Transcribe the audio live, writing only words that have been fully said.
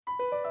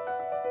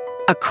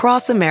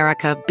Across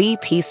America,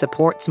 BP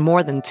supports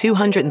more than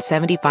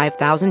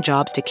 275,000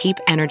 jobs to keep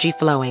energy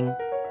flowing.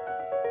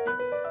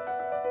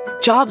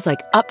 Jobs like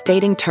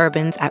updating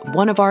turbines at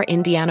one of our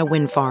Indiana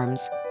wind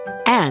farms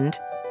and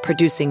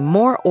producing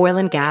more oil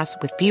and gas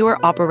with fewer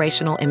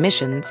operational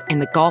emissions in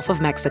the Gulf of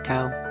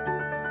Mexico.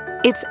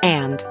 It's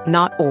and,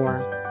 not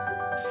or.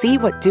 See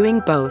what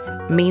doing both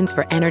means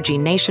for energy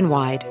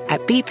nationwide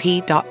at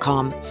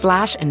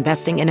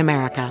bp.com/investing in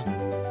America.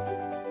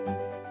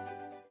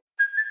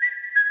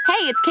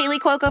 Hey, it's Kaylee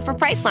Cuoco for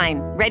Priceline.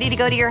 Ready to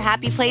go to your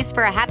happy place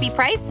for a happy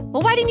price?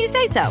 Well, why didn't you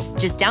say so?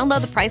 Just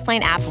download the Priceline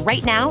app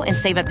right now and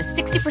save up to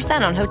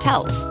 60% on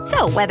hotels.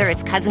 So whether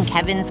it's Cousin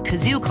Kevin's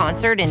Kazoo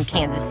Concert in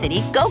Kansas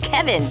City, go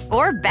Kevin,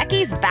 or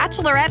Becky's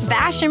Bachelorette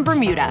Bash in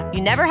Bermuda,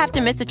 you never have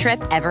to miss a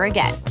trip ever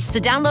again. So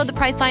download the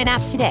Priceline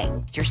app today.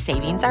 Your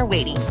savings are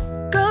waiting.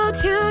 Go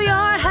to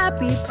your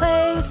happy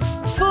place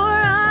for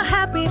a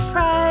happy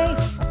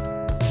price.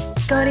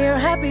 Go to your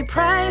happy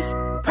price,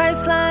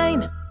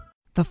 Priceline.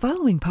 The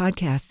following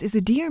podcast is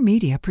a Dear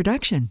Media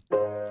production.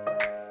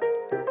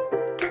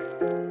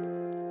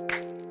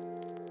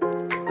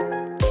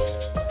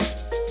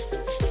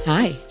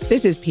 Hi,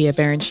 this is Pia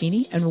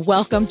Baroncini, and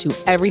welcome to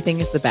Everything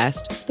is the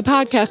Best, the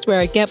podcast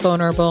where I get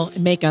vulnerable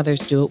and make others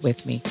do it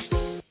with me.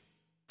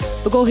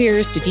 The goal here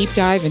is to deep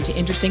dive into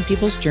interesting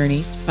people's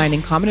journeys,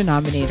 finding common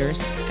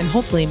denominators, and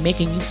hopefully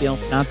making you feel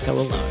not so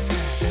alone.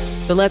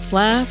 So let's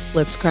laugh,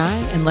 let's cry,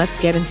 and let's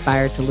get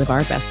inspired to live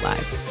our best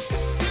lives.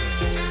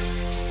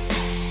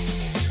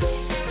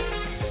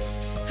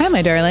 Hi,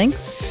 my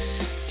darlings.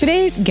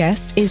 Today's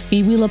guest is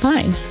Phoebe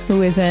Lapine,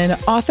 who is an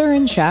author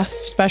and chef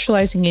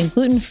specializing in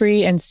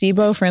gluten-free and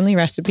Sibo-friendly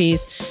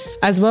recipes,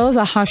 as well as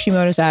a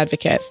Hashimoto's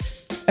advocate.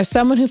 As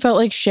someone who felt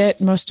like shit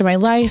most of my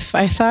life,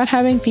 I thought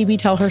having Phoebe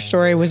tell her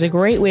story was a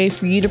great way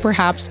for you to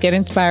perhaps get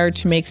inspired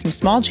to make some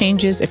small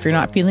changes if you're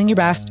not feeling your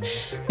best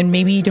and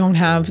maybe you don't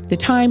have the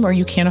time or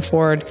you can't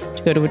afford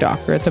to go to a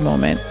doctor at the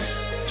moment.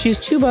 She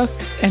has 2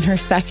 books, and her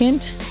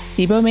second,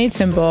 Sibo Made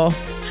Simple,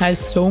 has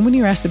so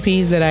many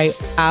recipes that I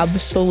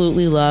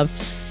absolutely love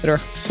that are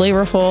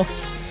flavorful,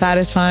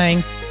 satisfying,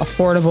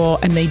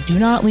 affordable, and they do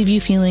not leave you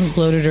feeling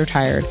bloated or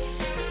tired.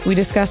 We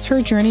discuss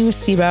her journey with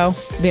Sibo,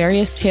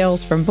 various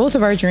tales from both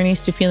of our journeys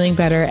to feeling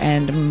better,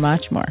 and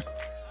much more.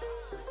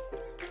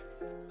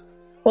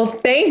 Well,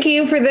 thank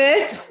you for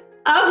this.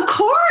 Of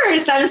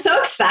course. I'm so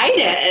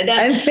excited.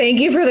 And thank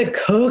you for the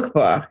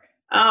cookbook.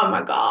 Oh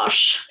my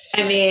gosh.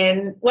 I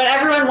mean, what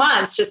everyone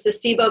wants, just the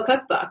Sibo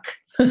cookbook.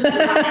 It's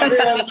on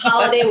everyone's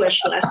holiday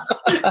wish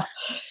list.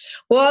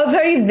 Well, I'll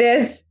tell you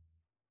this.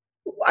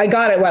 I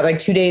got it, like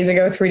 2 days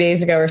ago, 3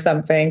 days ago or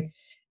something,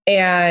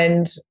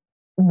 and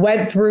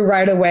went through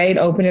right away and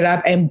opened it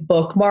up and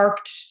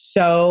bookmarked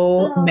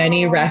so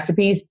many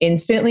recipes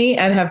instantly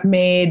and have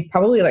made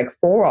probably like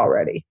 4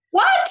 already.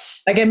 What?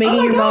 Like I'm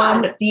making your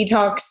mom's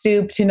detox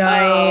soup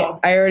tonight.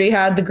 I already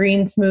had the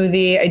green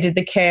smoothie. I did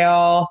the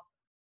kale.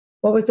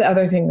 What was the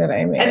other thing that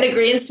I made? And the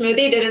green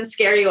smoothie didn't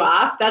scare you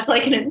off? That's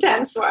like an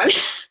intense one.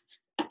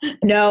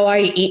 No,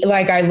 I eat,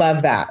 like, I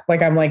love that.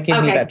 Like, I'm like,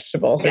 give me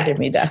vegetables or give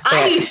me that.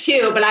 I do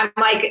too, but I'm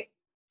like,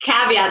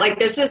 caveat, like,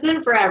 this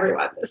isn't for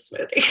everyone, this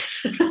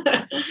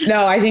smoothie.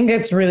 No, I think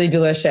it's really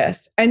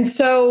delicious. And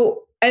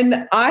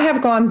I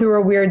have gone through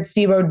a weird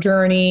Sibo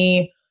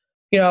journey,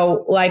 you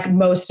know, like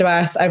most of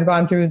us. I've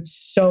gone through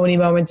so many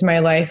moments in my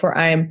life where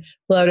I'm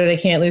bloated, I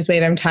can't lose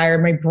weight, I'm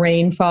tired, my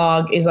brain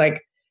fog is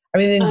like, I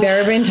mean, there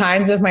have been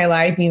times of my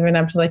life, even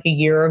up to like a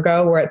year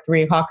ago, where at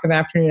 3:00 in the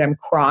afternoon, I'm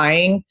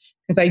crying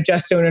because I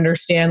just don't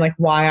understand like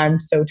why I'm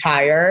so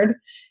tired.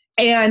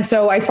 And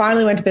so I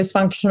finally went to this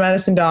functional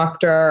medicine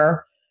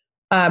doctor,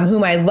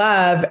 whom I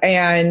love.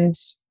 And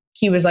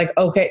he was like,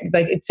 okay,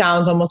 like, it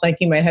sounds almost like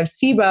you might have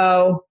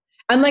Sibo.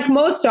 And like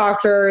most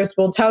doctors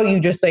will tell you,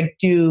 just like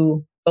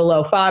do the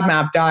low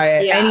FODMAP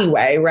diet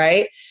anyway.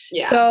 Right.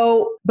 Yeah.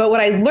 So, but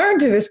what I learned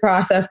through this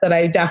process that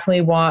I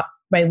definitely want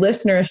my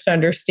listeners to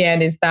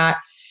understand is that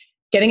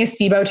getting a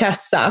Sibo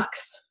test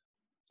sucks.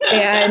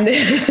 And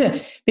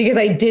because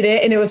I did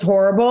it and it was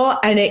horrible,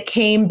 and it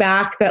came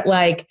back that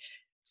like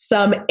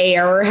some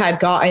air had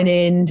gotten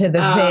into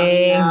the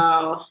thing.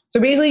 No.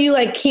 So basically you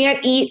like can't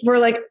eat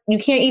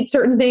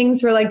certain things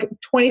for like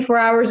 24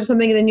 hours or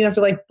something. And then you have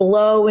to like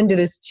blow into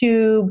this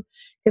tube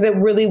because it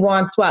really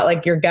wants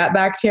like your gut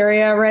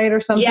bacteria, right? Or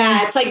something.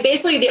 Yeah. It's like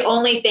basically the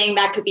only thing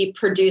that could be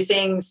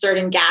producing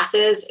certain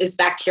gases is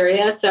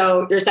bacteria.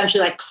 So you're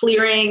essentially like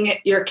clearing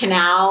your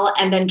canal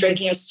and then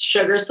drinking a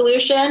sugar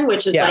solution,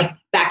 which is like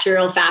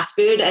bacterial fast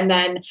food. And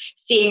then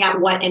seeing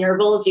at what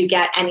intervals you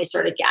get any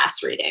sort of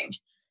gas reading.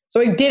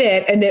 So I did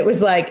it, and it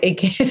was like,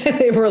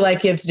 they were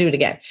like, you have to do it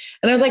again.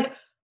 And I was like,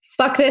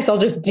 fuck this, I'll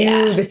just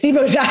do the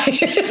Sibo diet.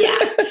 Yeah.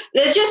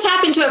 It just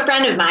happened to a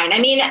friend of mine. I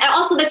mean,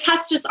 also the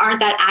tests just aren't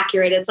that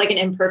accurate. It's like an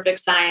imperfect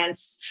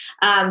science.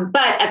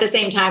 But at the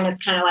same time,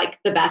 it's kind of like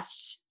the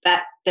best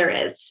that there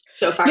is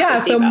so far. Yeah.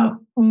 For Sibo. So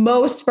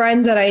most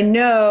friends that I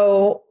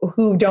know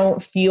who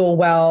don't feel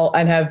well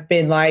and have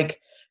been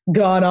like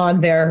gone on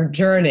their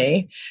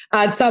journey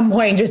at some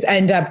point just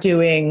end up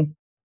doing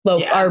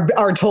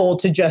are told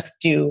to just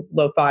do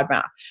low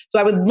FODMAP. So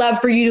I would love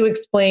for you to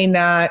explain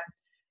that.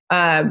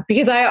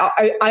 Because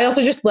I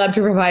also just love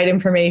to provide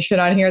information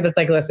on here that's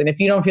like, listen, if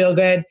you don't feel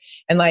good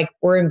and like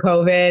we're in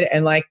COVID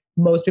and like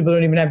most people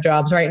don't even have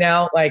jobs right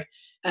now, like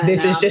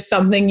this is just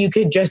something you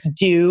could just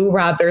do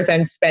rather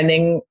than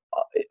spending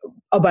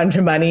a bunch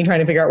of money trying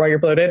to figure out why you're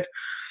bloated.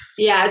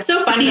 Yeah, it's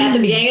so funny. At the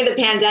beginning of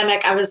the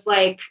pandemic, I was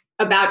like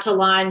about to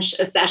launch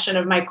a session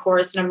of my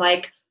course and I'm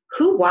like,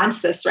 who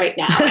wants this right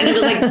now? And it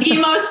was like the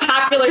most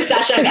popular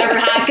session I've ever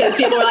had because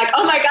people were like,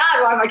 oh my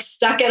God, well, I'm like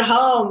stuck at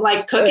home,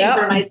 like cooking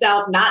for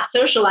myself, not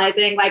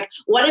socializing. Like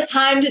what a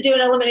time to do an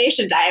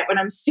elimination diet when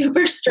I'm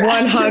super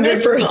stressed.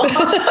 100%.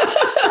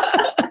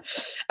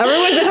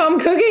 Everyone's at home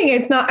cooking.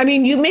 It's not, I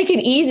mean, you make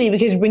it easy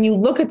because when you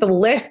look at the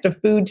list of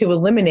food to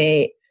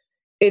eliminate,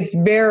 it's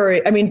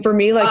very, I mean, for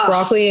me, like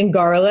broccoli and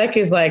garlic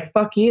is like,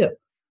 fuck you.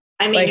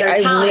 I mean, like, you're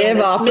Italian.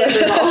 It's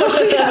miserable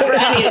for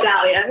any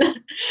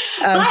Italian.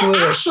 Absolutely.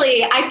 But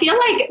actually, I feel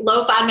like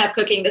low FODMAP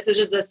cooking, this is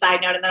just a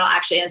side note, and then I'll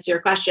actually answer your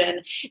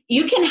question.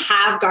 You can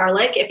have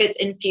garlic if it's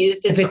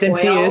infused into oil. If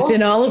it's infused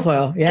in olive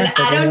oil, yes.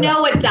 And I don't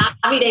know what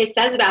Davide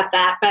says about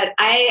that, but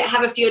I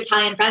have a few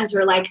Italian friends who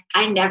are like,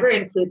 I never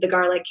include the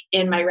garlic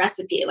in my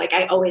recipe. Like,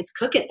 I always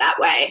cook it that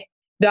way.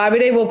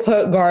 Davide will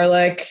put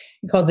garlic,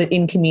 he calls it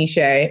in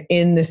camiche,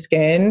 in the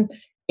skin,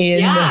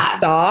 in the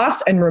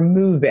sauce and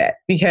remove it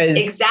because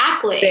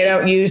they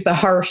don't use the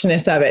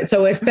harshness of it.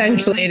 So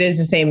essentially it is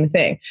the same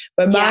thing.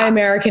 But my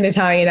American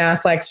Italian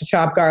ass likes to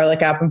chop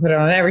garlic up and put it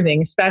on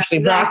everything, especially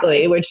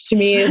broccoli, which to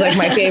me is like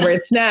my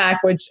favorite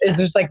snack, which is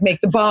just like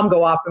makes a bomb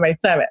go off in my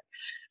stomach.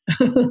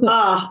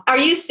 Are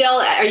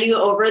you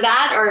over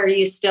that or are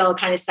you still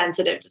kind of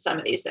sensitive to some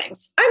of these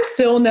things? I'm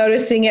still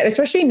noticing it,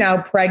 especially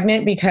now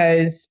pregnant,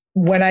 because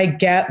when I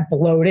get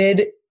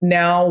bloated,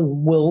 now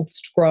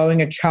whilst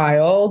growing a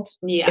child,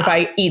 if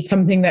I eat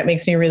something that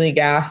makes me really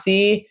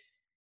gassy,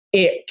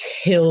 it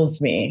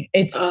kills me.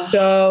 It's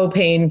so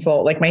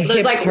painful. Like my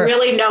hips like hurt.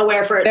 Really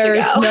nowhere for it to go.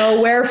 There's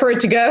nowhere for it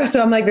to go.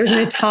 So I'm like, there's an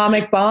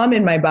atomic bomb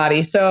in my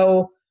body.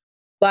 So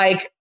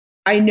like,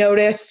 I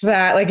noticed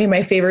that like in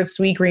my favorite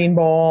sweet green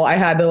bowl, I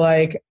had to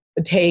like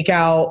take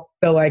out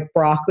the like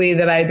broccoli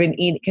that I'd been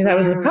eating because I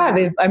was like, God,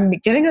 I'm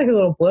getting like a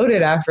little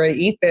bloated after I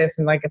eat this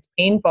and like it's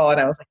painful. And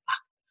I was like, fuck.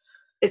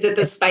 Is it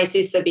the spicy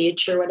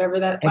ceviche or whatever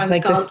that one's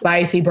like called? The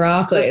spicy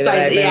broccoli.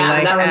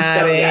 That one's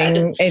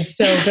adding. So good. It's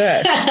so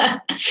good.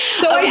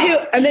 I do.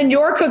 And then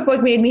your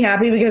cookbook made me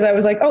happy because I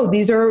was like, oh,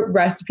 these are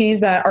recipes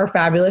that are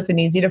fabulous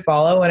and easy to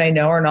follow and I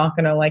know are not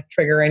going to like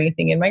trigger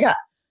anything in my gut.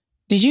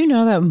 Did you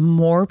know that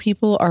more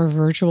people are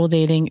virtual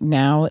dating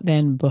now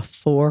than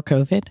before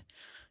COVID?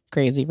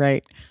 Crazy,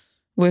 right?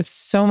 With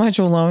so much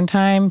alone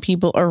time,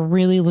 people are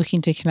really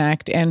looking to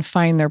connect and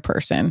find their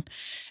person.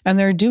 And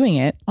they're doing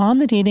it on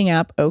the dating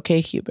app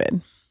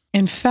OkCupid.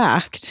 In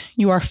fact,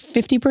 you are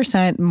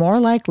 50% more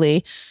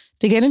likely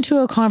to get into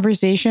a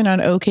conversation on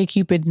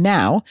OkCupid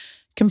now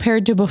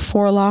compared to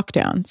before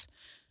lockdowns.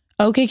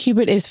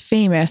 OkCupid is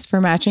famous for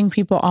matching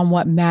people on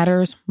what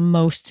matters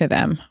most to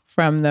them,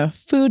 from the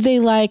food they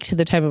like to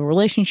the type of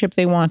relationship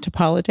they want to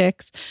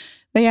politics.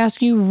 They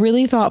ask you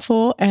really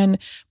thoughtful and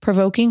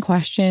provoking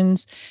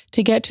questions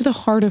to get to the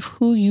heart of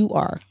who you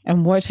are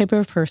and what type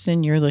of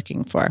person you're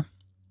looking for.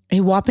 A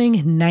whopping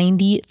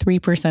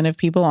 93% of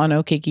people on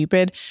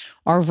OkCupid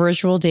are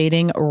virtual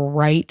dating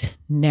right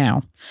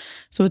now.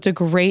 So it's a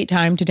great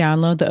time to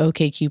download the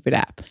OkCupid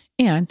app,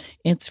 and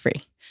it's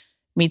free.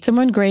 Meet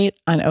someone great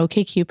on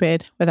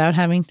OkCupid without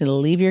having to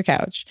leave your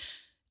couch.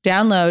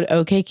 Download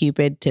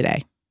OkCupid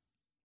today.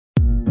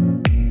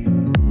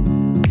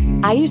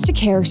 I used to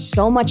care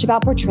so much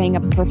about portraying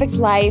a perfect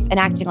life and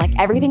acting like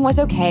everything was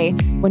okay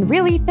when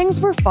really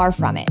things were far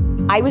from it.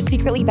 I was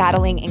secretly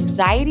battling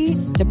anxiety,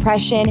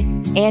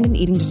 depression, and an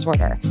eating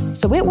disorder.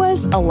 So it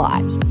was a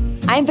lot.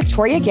 I'm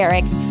Victoria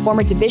Garrick,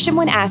 former Division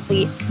I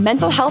athlete,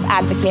 mental health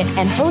advocate,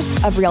 and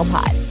host of Real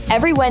Pod.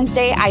 Every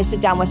Wednesday, I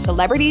sit down with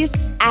celebrities,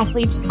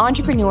 athletes,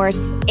 entrepreneurs,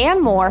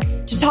 and more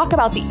to talk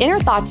about the inner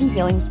thoughts and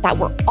feelings that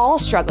we're all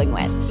struggling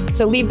with.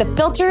 So leave the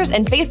filters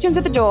and Facetunes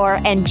at the door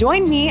and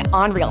join me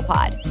on Real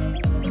Pod.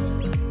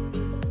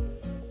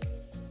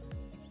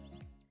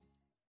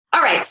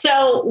 All right.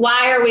 So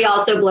why are we all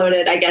so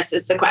bloated, I guess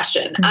is the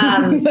question.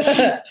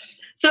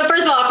 So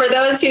first of all, for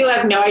those who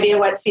have no idea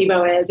what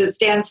Sibo is, it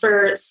stands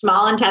for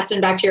small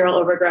intestine bacterial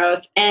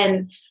overgrowth.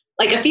 And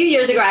like a few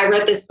years ago, I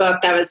wrote this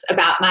book that was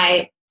about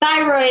my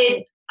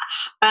thyroid,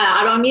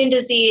 autoimmune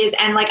disease.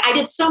 And like, I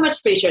did so much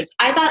research.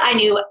 I thought I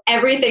knew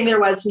everything there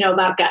was to know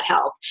about gut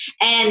health.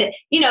 And,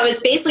 you know, it's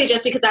basically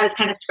just because I was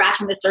kind of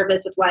scratching the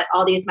surface with what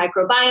all these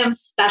microbiome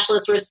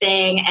specialists were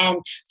saying. And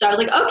so I was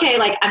like, okay,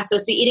 like I'm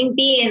supposed to be eating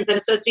beans. I'm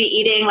supposed to be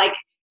eating like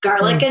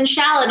garlic and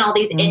shallot and all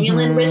these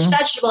inulin-rich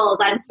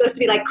vegetables. I'm supposed to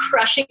be like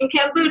crushing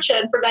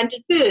kombucha and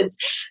fermented foods.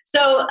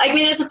 So, I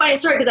mean, it's a funny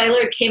story because I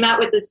literally came out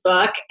with this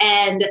book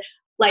and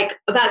like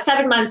about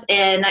 7 months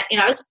in, you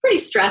know, I was pretty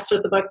stressed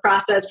with the book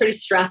process, pretty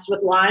stressed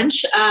with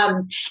launch.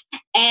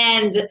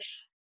 And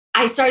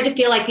I started to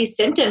feel like these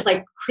symptoms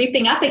like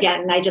creeping up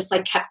again. And I just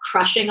like kept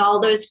crushing all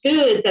those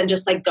foods and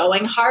just like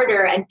going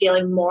harder and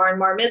feeling more and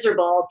more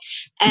miserable.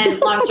 And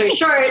long story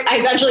short, I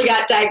eventually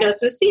got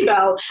diagnosed with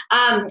Sibo,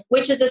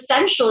 which is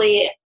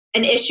essentially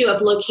an issue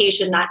of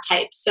location, not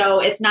type. So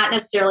it's not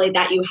necessarily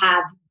that you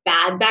have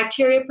bad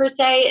bacteria per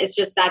se. It's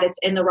just that it's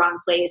in the wrong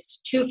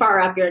place, too far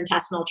up your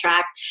intestinal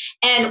tract.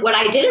 And what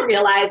I didn't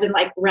realize in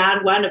like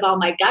round one of all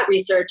my gut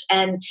research,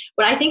 and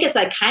what I think is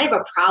like kind of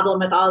a problem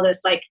with all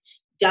this like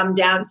dumbed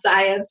down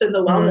science in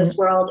the wellness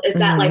world is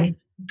that like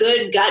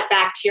good gut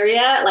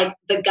bacteria, like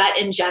the gut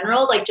in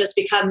general, like just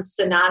becomes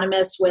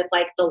synonymous with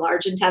like the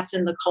large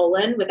intestine, the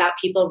colon, without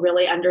people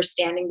really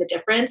understanding the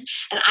difference.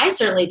 And I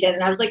certainly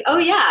didn't. I was like, oh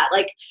yeah,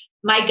 like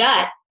my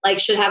gut like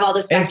should have all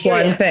this bacteria.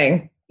 It's one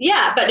thing.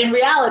 Yeah, but in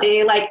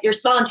reality, like your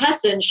small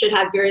intestine should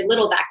have very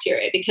little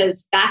bacteria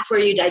because that's where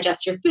you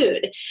digest your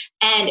food.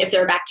 And if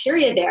there are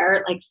bacteria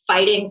there, like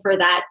fighting for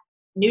that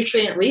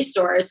nutrient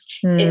resource,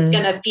 it's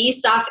going to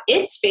feast off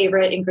its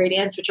favorite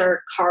ingredients, which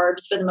are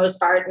carbs for the most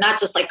part, not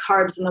just like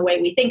carbs in the way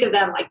we think of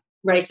them, like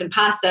rice and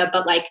pasta,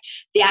 but like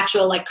the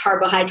actual like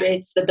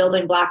carbohydrates, the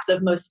building blocks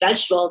of most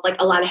vegetables, like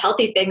a lot of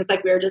healthy things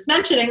like we were just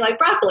mentioning, like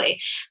broccoli.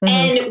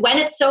 And when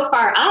it's so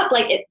far up,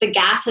 like the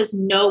gas has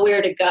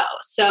nowhere to go.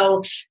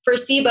 So for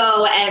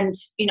Sibo, and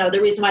you know,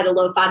 the reason why the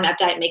low FODMAP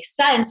diet makes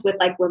sense with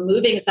like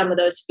removing some of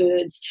those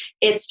foods,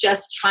 it's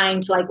just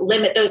trying to like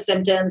limit those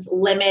symptoms,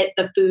 limit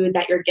the food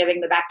that you're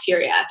giving the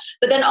bacteria.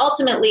 But then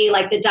ultimately,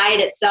 like the diet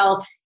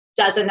itself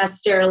doesn't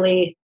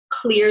necessarily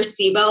clear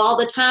Sibo all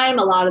the time.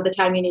 A lot of the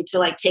time you need to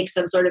like take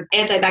some sort of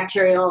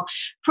antibacterial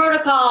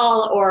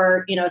protocol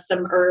or, you know,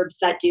 some herbs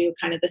that do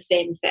kind of the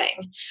same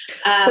thing.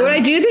 But I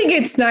do think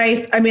it's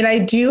nice. I mean, I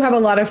do have a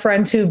lot of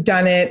friends who've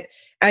done it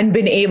and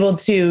been able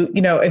to,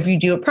 you know, if you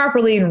do it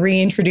properly and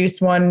reintroduce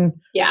one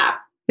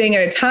thing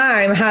at a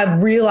time,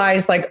 have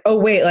realized like, oh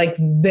wait, like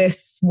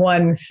this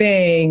one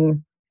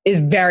thing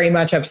is very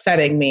much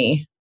upsetting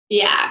me.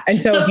 Yeah.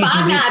 And so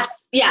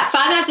FODMAPs,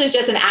 FODMAPs is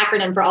just an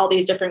acronym for all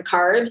these different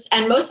carbs.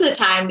 And most of the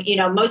time, you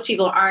know, most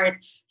people aren't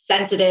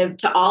sensitive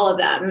to all of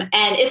them.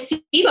 And if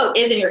Sibo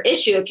isn't your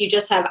issue, if you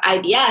just have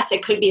IBS,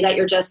 it could be that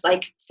you're just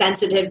like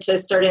sensitive to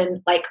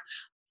certain, like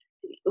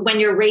when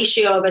your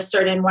ratio of a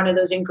certain one of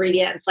those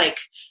ingredients, like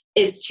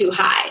is too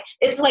high.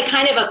 It's like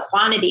kind of a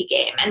quantity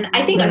game. And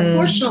I think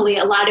unfortunately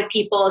a lot of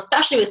people,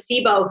 especially with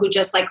Sibo, who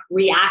just like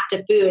react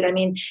to food. I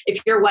mean,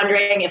 if you're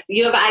wondering if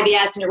you have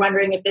IBS and you're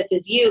wondering if this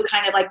is you,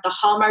 kind of like the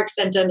hallmark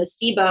symptom of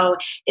Sibo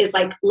is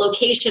like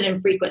location and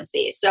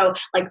frequency. So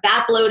like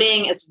that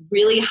bloating is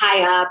really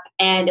high up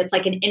and it's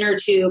like an inner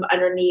tube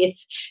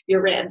underneath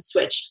your ribs,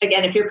 which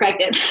again, if you're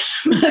pregnant,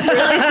 must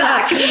really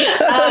suck.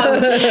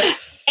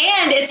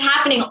 And it's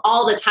happening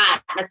all the time.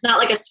 It's not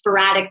like a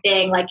sporadic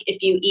thing. Like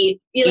if you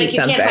eat you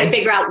can't quite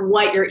figure out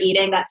what you're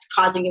eating that's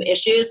causing you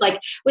issues. Like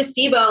with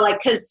Sibo, like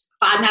because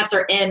FODMAPs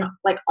are in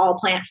like all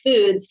plant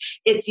foods,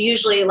 it's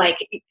usually like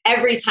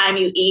every time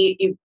you eat,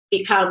 you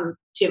become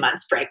 2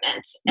 months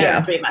pregnant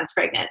or 3 months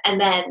pregnant. And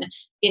then,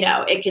 you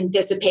know, it can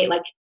dissipate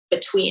like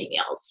between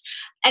meals.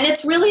 And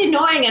it's really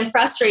annoying and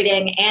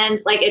frustrating. And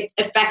like it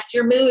affects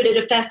your mood, it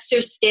affects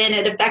your skin,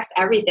 it affects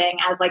everything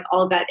as like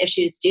all gut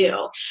issues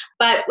do.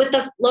 But with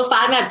the low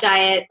FODMAP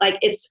diet, like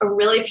it's a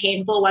really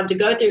painful one to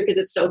go through because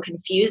it's so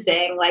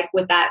confusing, like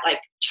with that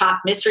like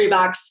chopped mystery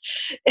box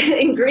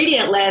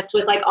ingredient list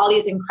with like all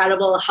these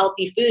incredible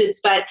healthy foods.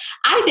 But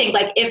I think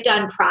like if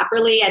done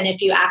properly and if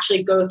you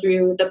actually go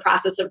through the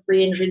process of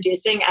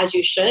reintroducing as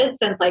you should,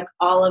 since like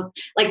all of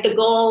like the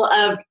goal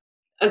of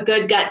a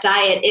good gut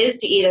diet is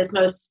to eat as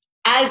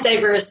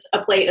diverse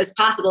a plate as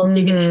possible so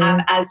you can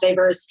have as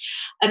diverse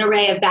an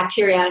array of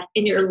bacteria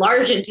in your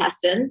large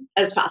intestine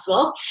as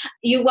possible.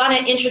 You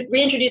want to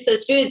reintroduce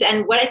those foods.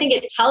 And what I think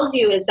it tells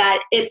you is that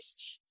it's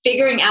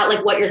figuring out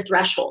like what your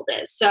threshold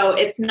is. So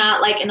it's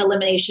not like an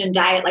elimination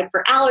diet like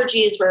for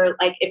allergies where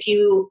like if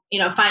you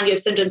find you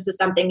have symptoms of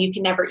something, you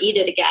can never eat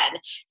it again.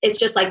 It's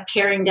just like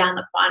paring down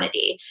the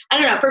quantity. I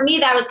don't know. For me,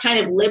 that was kind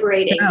of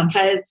liberating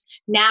because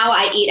now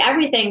I eat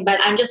everything, but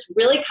I'm just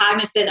really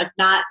cognizant of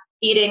not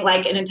eating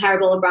like an entire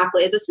bowl of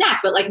broccoli as a snack,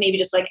 but like maybe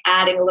just like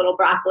adding a little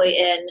broccoli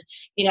in,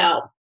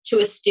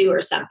 to a stew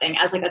or something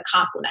as like a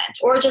compliment,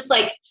 or just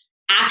like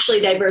actually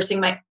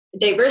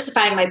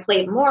diversifying my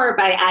plate more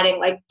by adding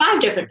like 5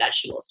 different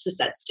vegetables to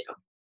said stew.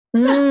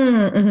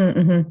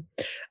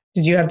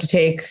 Did you have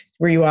to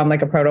were you on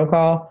like a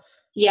protocol?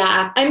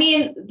 Yeah. I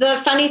mean, the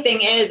funny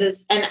thing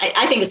is, and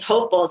I think it's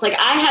hopeful. It's like,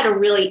 I had a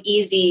really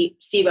easy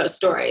Sibo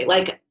story.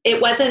 Like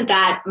it wasn't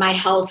that my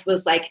health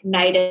was like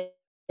night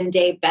and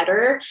day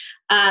better.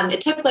 It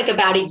took like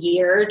about a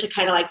year to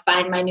kind of like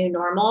find my new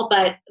normal,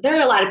 but there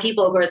are a lot of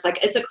people where it's like,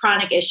 it's a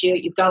chronic issue.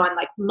 You go on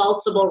like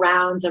multiple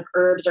rounds of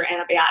herbs or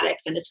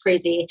antibiotics and it's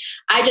crazy.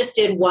 I just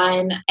did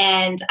one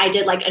and I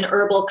did like an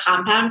herbal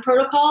compound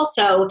protocol.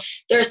 So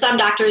there are some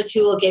doctors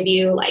who will give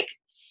you like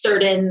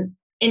certain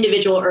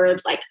individual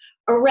herbs like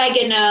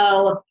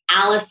oregano,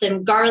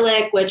 Allicin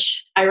garlic,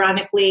 which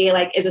ironically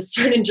like is a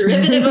certain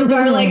derivative of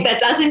garlic that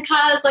doesn't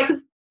cause like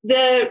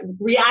the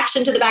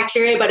reaction to the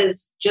bacteria, but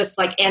is just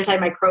like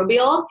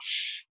antimicrobial.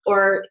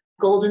 Or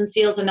golden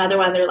seal is another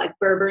one. They're like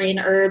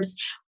berberine herbs.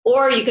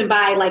 Or you can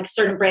buy, like,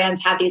 certain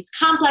brands have these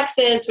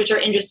complexes, which are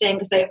interesting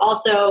because they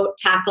also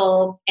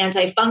tackle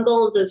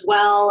antifungals as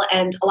well.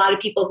 And a lot of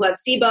people who have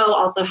Sibo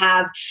also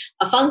have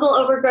a fungal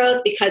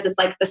overgrowth because it's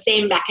like the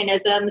same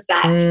mechanisms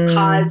that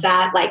cause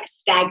that, like,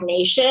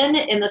 stagnation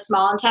in the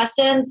small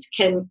intestines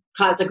can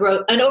cause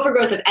an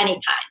overgrowth of any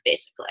kind,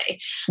 basically.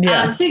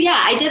 Yeah. So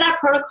yeah, I did that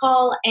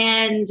protocol,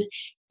 and,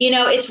 you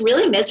know, it's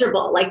really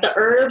miserable. Like, the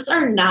herbs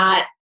are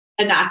not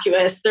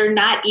innocuous. They're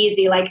not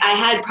easy. Like, I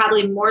had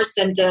probably more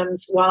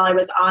symptoms while I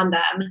was on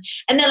them.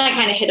 And then I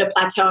kind of hit a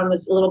plateau and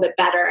was a little bit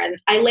better. And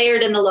I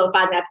layered in the low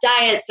FODMAP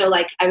diet. So,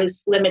 like, I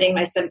was limiting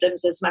my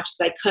symptoms as much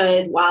as I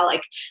could while,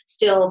 like,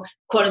 still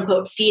quote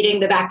unquote feeding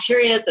the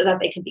bacteria so that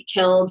they could be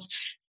killed.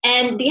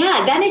 And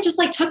yeah, then it just,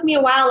 like, took me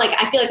a while. Like,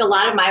 I feel like a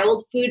lot of my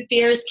old food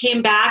fears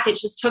came back. It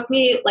just took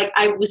me, like,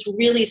 I was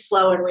really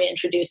slow in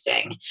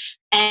reintroducing.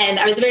 And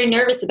I was very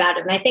nervous about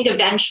it. And I think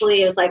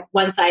eventually it was like,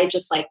 once I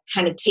just, like,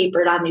 kind of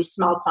tapered on these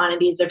small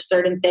quantities of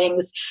certain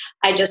things,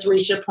 I just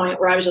reached a point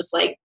where I was just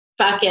like,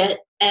 fuck it.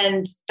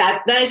 And then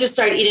I just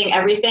started eating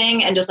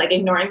everything and just, like,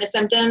 ignoring the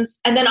symptoms.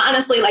 And then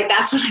honestly, like,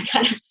 that's when I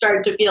kind of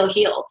started to feel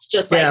healed.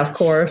 Just, like, yeah, of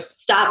course.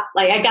 Stop.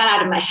 Like, I got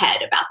out of my head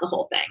about the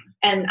whole thing.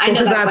 And I know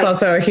because that's like,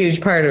 also a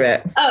huge part of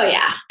it. Oh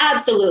yeah,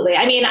 absolutely.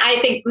 I mean, I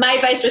think my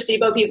advice for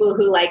Sibo people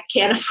who, like,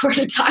 can't afford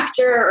a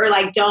doctor or,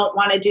 like, don't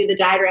want to do the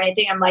diet or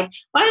anything, I'm like,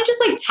 why don't you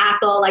just, like,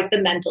 tackle, like,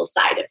 the mental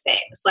side of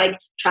things? Like,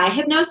 try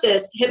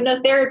hypnosis,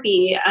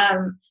 hypnotherapy,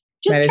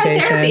 just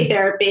meditation. try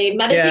therapy,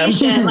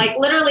 meditation, Yeah. like,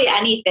 literally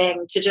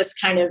anything to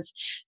just kind of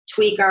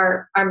tweak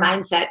our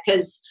mindset.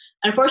 Because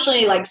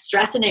unfortunately, like,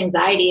 stress and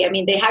anxiety, I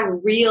mean, they have a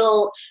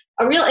real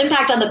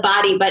impact on the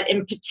body, but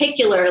in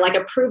particular, like,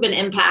 a proven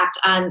impact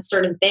on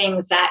certain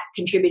things that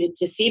contributed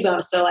to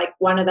Sibo. So, like,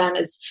 one of them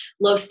is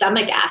low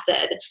stomach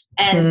acid.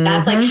 And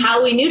that's, like,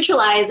 how we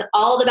neutralize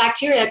all the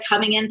bacteria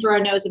coming in through our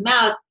nose and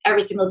mouth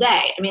every single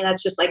day. I mean,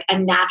 that's just, like, a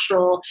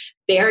natural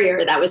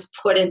barrier that was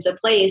put into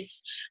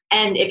place.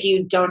 And if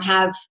you don't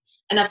have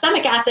enough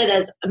stomach acid,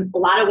 as a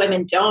lot of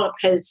women don't,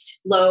 because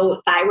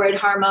low thyroid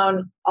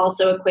hormone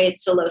also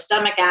equates to low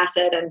stomach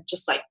acid, and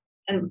just, like,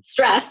 and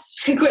stress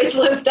equates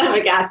to low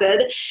stomach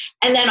acid.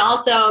 And then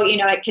also, you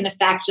know, it can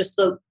affect just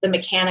the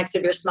mechanics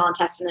of your small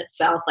intestine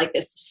itself, like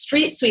this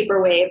street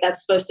sweeper wave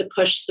that's supposed to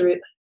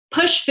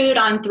push food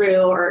on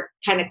through or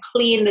kind of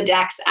clean the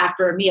decks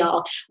after a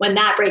meal. When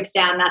that breaks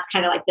down, that's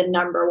kind of like the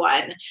number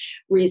one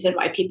reason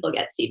why people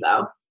get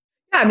Sibo.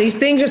 Yeah, these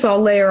things just all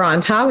layer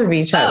on top of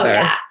each other. Oh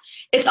yeah,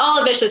 it's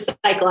all a vicious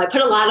cycle. I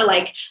put a lot of,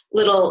 like,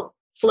 little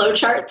flow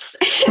charts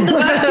in the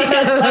book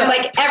because I'm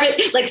like,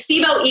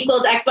 Sibo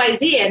equals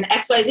XYZ and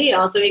XYZ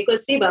also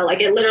equals Sibo.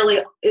 Like, it literally,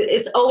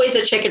 it's always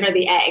a chicken or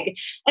the egg,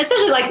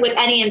 especially, like, with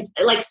any,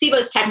 like, Sibo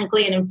is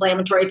technically an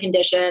inflammatory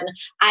condition.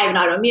 I have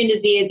an autoimmune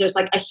disease. There's,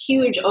 like, a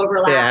huge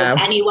overlap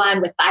with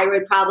anyone with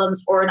thyroid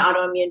problems or an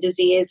autoimmune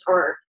disease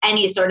or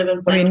any sort of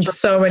inflammatory. I mean,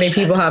 so many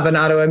people have an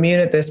autoimmune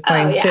at this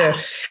point too.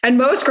 And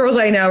most girls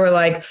I know are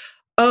like,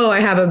 oh, I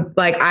have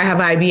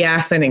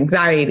IBS and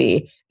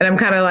anxiety. And I'm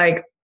kind of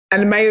like,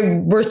 and my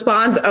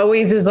response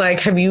always is like,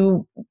 have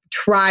you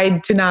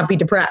tried to not be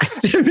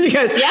depressed?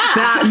 Because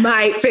that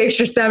might fix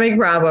your stomach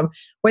problem.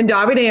 When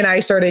Davide and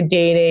I started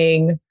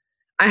dating,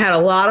 I had a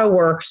lot of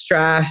work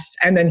stress.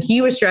 And then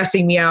he was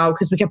stressing me out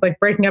because we kept, like,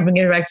 breaking up and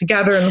getting back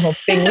together. And the whole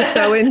thing was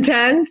so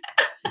intense.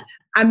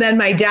 And then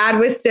my dad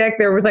was sick.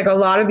 There was, like, a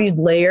lot of these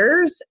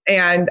layers.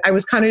 And I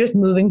was kind of just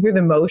moving through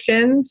the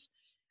motions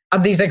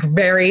of these, like,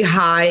 very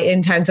high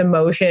intense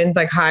emotions,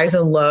 like highs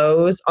and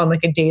lows on,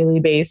 like, a daily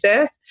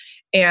basis.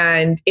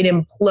 And it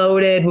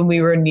imploded when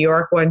we were in New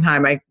York one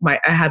time. I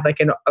had,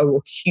 like, a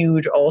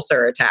huge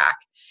ulcer attack.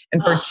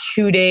 And for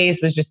 2 days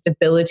was just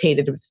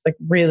debilitated. It was, like,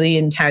 really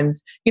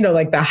intense, you know,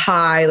 like the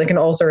high, like an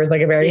ulcer is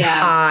like a very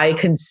high,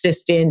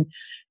 consistent,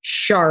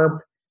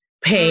 sharp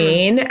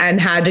pain,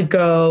 and had to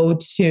go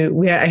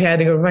to, I had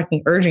to go to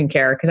fucking urgent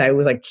care because I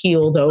was, like,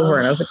 keeled over.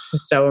 And I was like,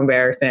 this is so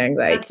embarrassing.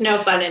 Like, it's no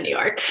fun in New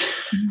York.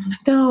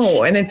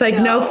 No. And it's like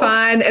no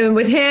fun. And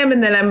with him,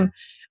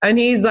 and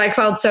he's like,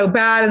 felt so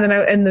bad. And then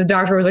and the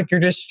doctor was like,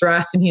 you're just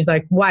stressed. And he's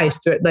like, why?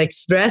 Like,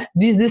 stress?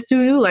 Is this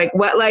to you? Like,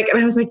 what? Like,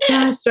 and I was like,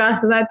 yeah,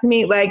 stress. And that to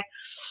me, like,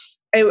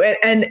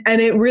 and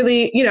it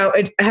really, you know,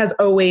 it has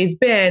always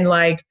been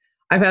like,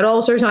 I've had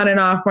ulcers on and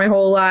off my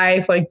whole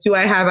life. Like, do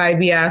I have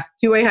IBS?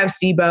 Do I have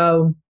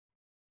Sibo?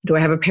 Do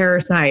I have a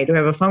parasite? Do I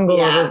have a fungal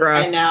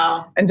overgrowth? I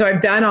know. And so I've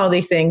done all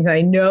these things. And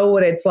I know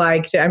what it's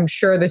like I'm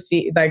sure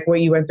like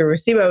what you went through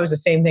with Sibo was the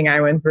same thing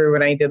I went through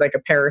when I did, like, a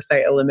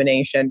parasite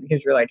elimination,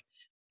 because you're, like,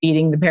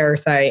 eating the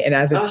parasite, and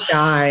as it's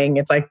dying,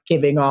 it's, like,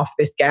 giving off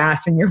this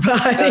gas in your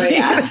body. Oh,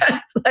 yeah.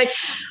 It's like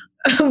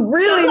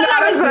really so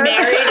I was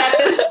married at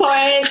this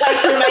point, like,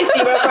 through my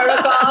Sibo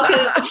protocol,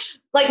 because,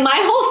 like, my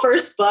whole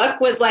first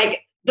book was,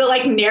 like, the,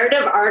 like,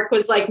 narrative arc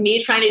was, like,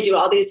 me trying to do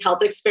all these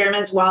health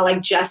experiments while,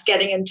 like, just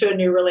getting into a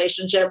new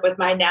relationship with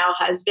my now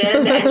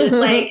husband, and just,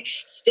 like,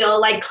 still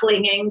like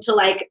clinging to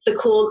like the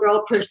cool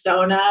girl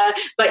persona,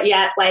 but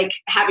yet like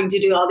having to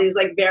do all these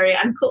like very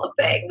uncool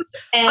things.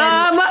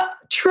 And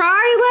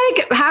try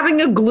like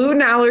having a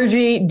gluten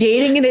allergy,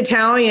 dating an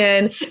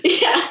Italian.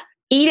 Yeah.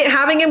 Eat it,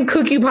 having him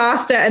cook you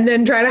pasta, and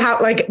then try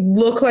to like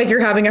look like you're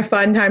having a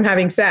fun time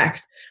having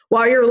sex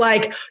while you're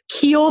like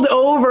keeled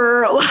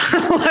over,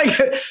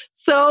 like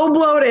so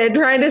bloated,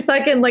 trying to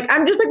suck in. Like,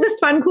 I'm just like this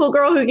fun, cool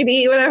girl who can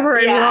eat whatever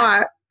I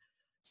want.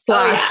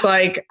 /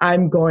 like,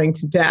 I'm going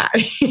to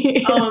die.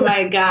 Oh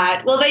my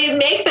God. Well, they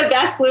make the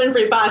best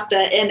gluten-free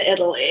pasta in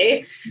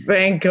Italy.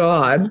 Thank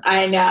God.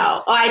 I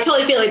know. Oh, I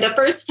totally feel like the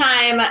first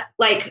time,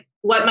 like,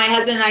 what my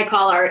husband and I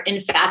call our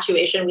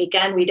infatuation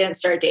weekend. We didn't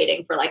start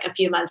dating for like a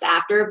few months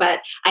after,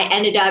 but I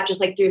ended up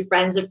just like through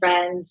friends of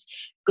friends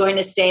going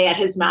to stay at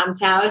his mom's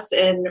house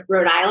in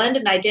Rhode Island.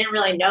 And I didn't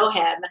really know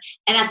him.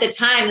 And at the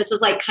time, this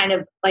was like kind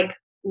of like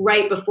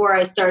right before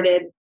I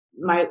started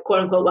my quote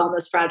unquote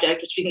wellness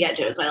project, which we can get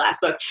into as my last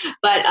book.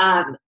 But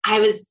I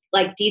was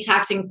like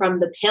detoxing from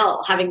the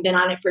pill, having been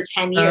on it for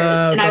 10 years.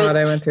 And I was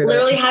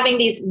literally having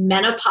these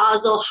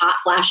menopausal hot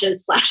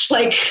flashes /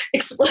 like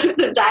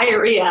explosive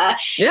diarrhea.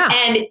 Yeah.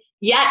 And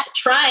yet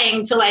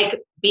trying to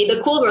like be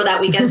the cool girl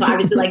that weekend. So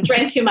obviously like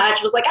drank too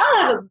much, was like,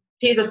 I'll have a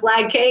piece of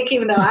flag cake,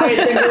 even though I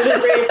had been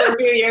gluten-free for a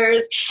few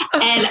years.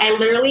 And I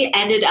literally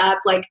ended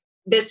up like,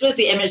 this was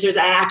the image. There's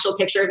an actual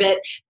picture of it.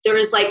 There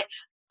was like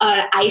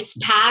an ice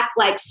pack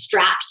like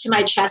strapped to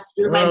my chest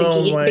through my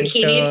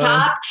bikini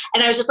top.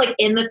 And I was just like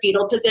in the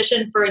fetal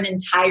position for an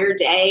entire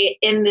day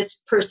in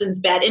this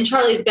person's bed, in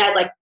Charlie's bed,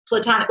 like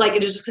platonic, like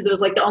it was just because it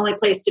was like the only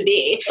place to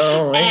be.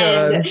 Oh my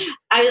God.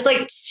 I was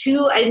like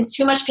in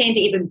too much pain to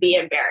even be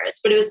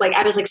embarrassed, but it was like,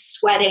 I was like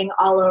sweating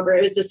all over.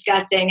 It was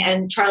disgusting.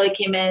 And Charlie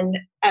came in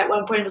at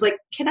one point and was like,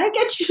 can I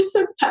get you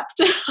some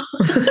Pepto?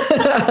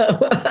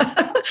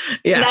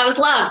 Yeah. And that was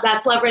love.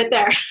 That's love right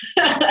there.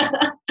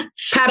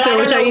 Pepto,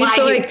 which I used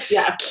to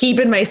like keep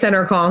in my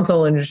center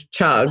console and just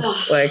chug.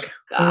 Oh, like,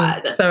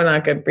 God. So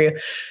not good for you.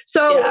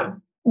 So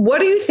what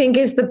do you think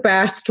is the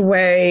best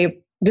way?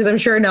 Because I'm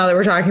sure now that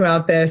we're talking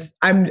about this,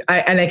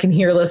 I can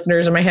hear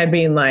listeners in my head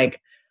being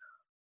like,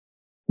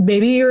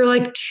 maybe you're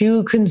like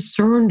too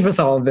concerned with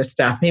all of this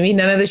stuff. Maybe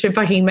none of this should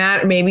fucking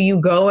matter. Maybe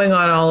you going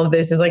on all of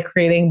this is like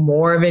creating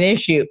more of an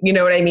issue. You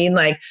know what I mean?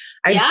 Like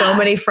I have so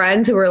many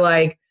friends who are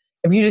like,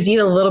 if you just eat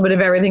a little bit of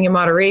everything in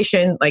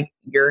moderation, like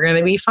you're going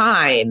to be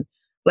fine.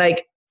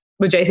 Like,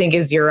 which I think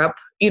is Europe,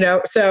 you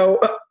know? So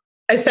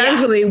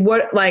essentially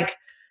what, like,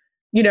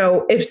 you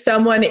know, if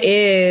someone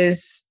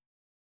is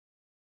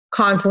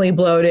constantly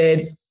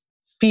bloated,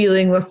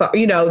 feeling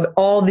you know,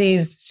 all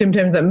these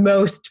symptoms that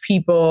most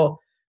people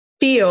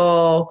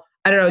feel,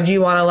 I don't know, do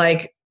you want to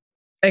like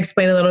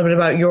explain a little bit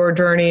about your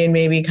journey and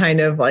maybe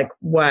kind of like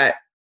what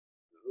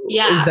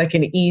is like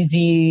an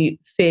easy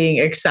thing,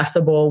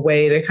 accessible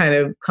way to kind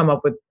of come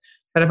up with,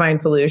 try to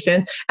find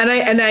solutions? And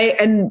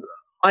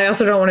I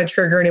also don't want to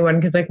trigger anyone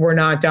because like we're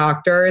not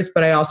doctors,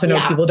 but I also know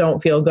people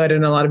don't feel good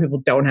and a lot of people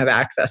don't have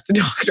access to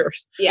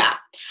doctors. Yeah.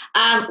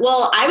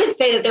 Well, I would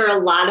say that there are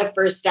a lot of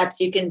first steps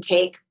you can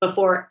take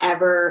before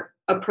ever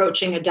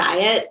approaching a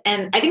diet.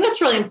 And I think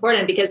that's really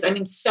important because I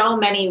mean, so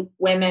many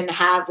women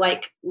have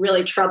like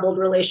really troubled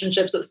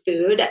relationships with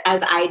food,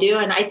 as I do.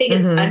 And I think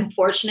it's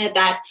unfortunate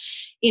that,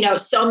 you know,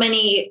 so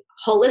many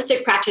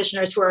holistic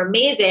practitioners who are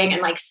amazing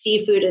and like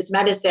see food as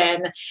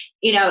medicine,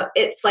 you know,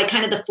 it's like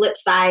kind of the flip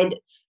side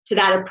to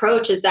that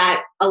approach is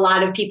that a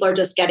lot of people are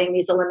just getting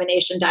these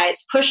elimination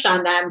diets pushed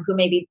on them who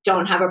maybe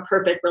don't have a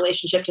perfect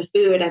relationship to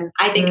food. And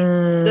I think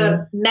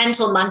the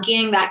mental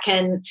monkeying that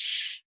can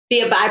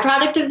be a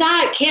byproduct of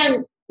that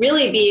can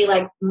really be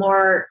like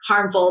more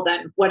harmful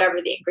than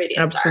whatever the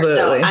ingredients are.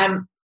 So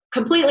I'm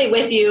completely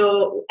with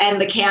you and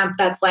the camp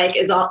that's like,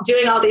 is all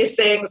doing all these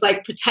things,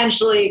 like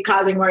potentially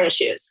causing more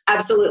issues.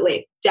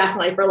 Absolutely.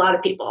 Definitely for a lot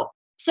of people.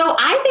 So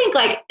I think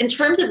like in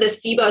terms of the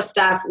Sibo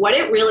stuff, what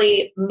it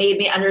really made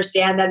me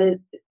understand that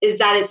is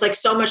that it's like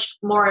so much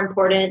more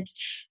important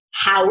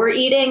how we're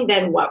eating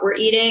than what we're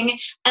eating.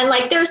 And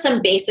like, there's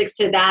some basics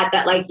to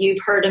that like you've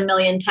heard a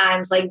million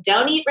times, like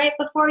don't eat right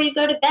before you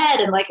go to bed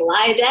and like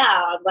lie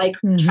down, like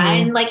try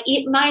and like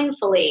eat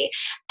mindfully.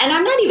 And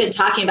I'm not even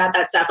talking about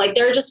that stuff. Like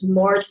there are just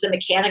more to the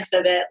mechanics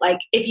of it. Like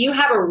if you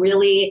have a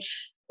really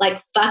like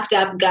fucked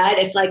up gut,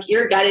 if like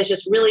your gut is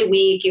just really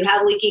weak, you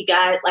have leaky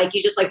gut, like you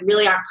just like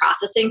really aren't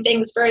processing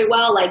things very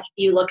well. Like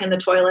you look in the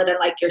toilet and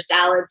like your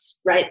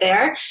salad's right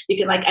there. You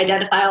can like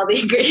identify all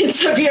the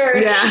ingredients of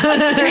your,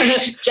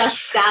 like,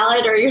 just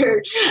salad or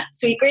your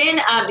sweet green.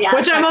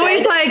 Which I'm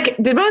always like,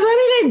 did my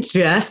body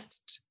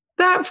digest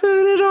that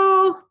food at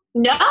all?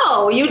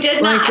 No, you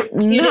did not.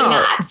 You did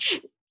not.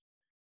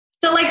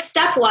 So like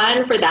step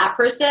one for that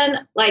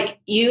person, like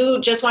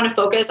you just want to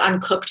focus on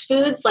cooked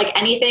foods, like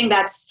anything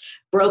that's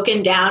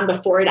broken down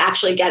before it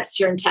actually gets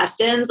to your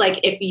intestines. Like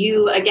if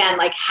you, again,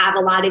 like have a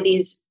lot of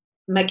these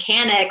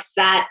mechanics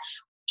that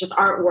just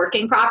aren't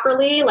working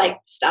properly, like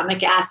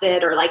stomach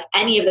acid or like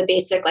any of the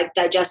basic like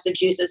digestive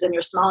juices in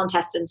your small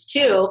intestines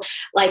too,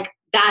 like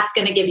that's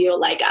going to give you a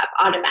leg up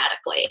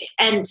automatically.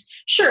 And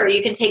sure,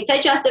 you can take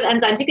digestive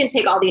enzymes, you can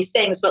take all these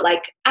things, but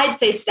like I'd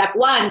say step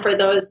one for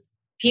those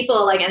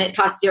people, like, and it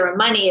costs zero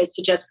money, is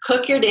to just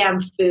cook your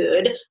damn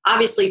food.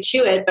 Obviously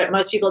chew it, but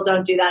most people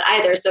don't do that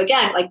either. So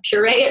again, like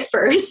puree it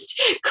first,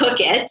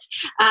 cook it,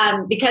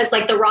 because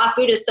like the raw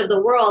foodists of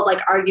the world like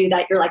argue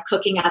that you're like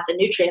cooking out the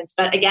nutrients.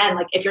 But again,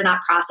 like if you're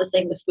not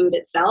processing the food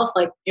itself,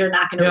 like you're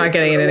not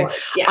getting anything.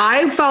 Yeah.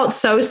 I felt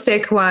so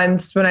sick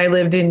once when I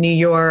lived in New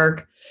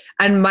York,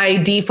 and my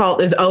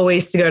default is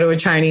always to go to a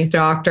Chinese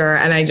doctor.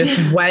 And I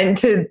just went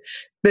to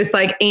this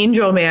like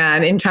angel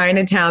man in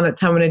Chinatown that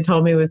someone had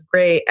told me was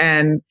great.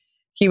 And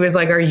he was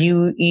like, are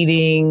you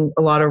eating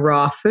a lot of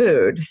raw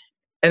food?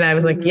 And I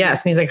was like,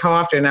 yes. And he's like, how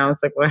often? And I was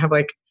like, well, I have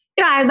like,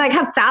 I like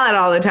have salad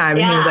all the time.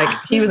 And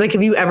he was like,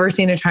 have you ever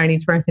seen a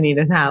Chinese person eat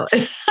a salad?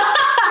 And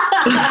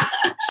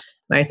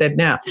I said,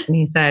 no. And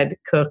he said,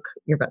 cook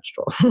your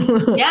vegetables.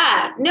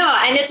 Yeah, no.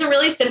 And it's a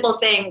really simple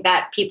thing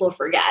that people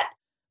forget.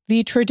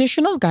 The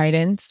traditional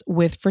guidance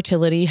with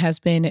fertility has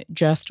been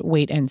just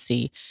wait and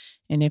see.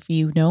 And if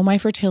you know my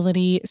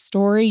fertility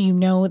story, you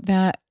know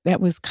that that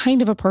was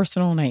kind of a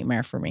personal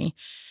nightmare for me.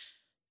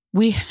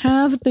 We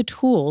have the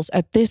tools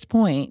at this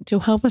point to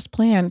help us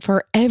plan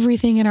for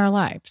everything in our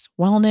lives: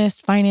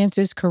 wellness,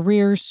 finances,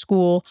 careers,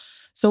 school.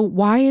 So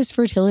why is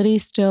fertility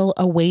still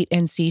a wait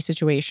and see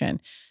situation?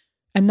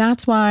 And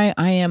that's why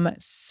I am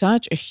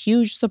such a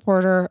huge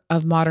supporter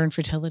of modern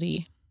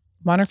fertility.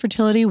 Modern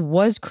fertility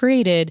was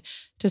created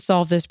to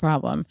solve this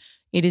problem.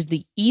 It is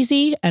the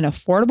easy and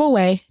affordable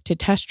way to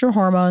test your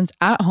hormones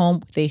at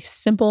home with a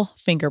simple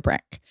finger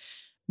prick.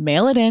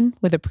 Mail it in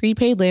with a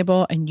prepaid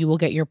label and you will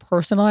get your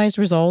personalized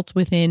results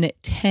within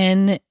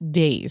 10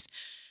 days.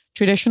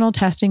 Traditional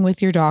testing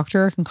with your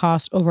doctor can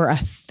cost over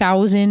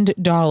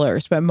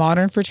 $1,000, but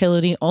modern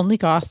fertility only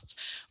costs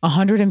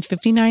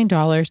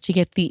 $159 to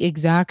get the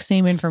exact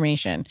same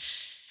information.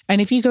 And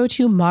if you go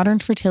to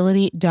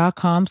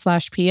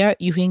modernfertility.com/Pia,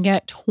 you can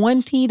get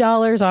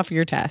 $20 off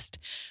your test.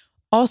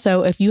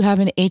 Also, if you have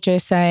an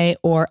HSA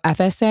or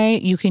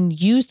FSA, you can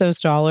use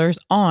those dollars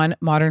on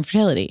Modern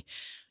Fertility.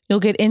 You'll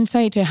get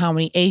insight to how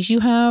many eggs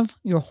you have,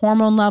 your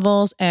hormone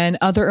levels, and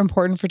other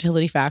important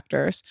fertility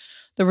factors.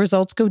 The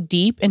results go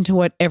deep into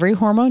what every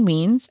hormone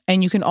means,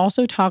 and you can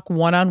also talk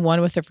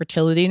one-on-one with a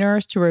fertility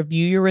nurse to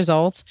review your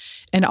results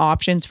and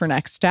options for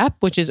next step,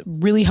 which is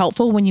really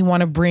helpful when you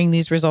want to bring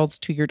these results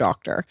to your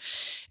doctor.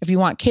 If you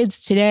want kids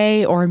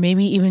today, or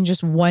maybe even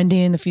just one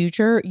day in the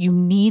future, you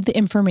need the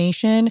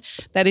information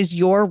that is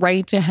your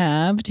right to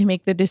have to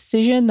make the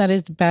decision that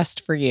is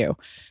best for you.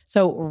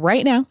 So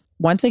right now,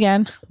 once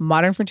again,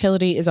 Modern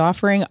Fertility is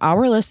offering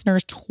our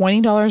listeners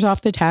 $20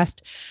 off the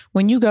test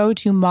when you go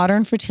to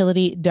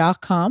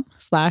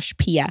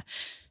modernfertility.com/Pia.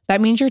 That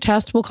means your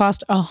test will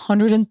cost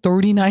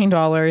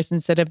 $139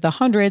 instead of the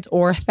hundreds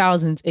or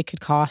thousands it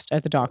could cost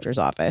at the doctor's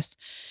office.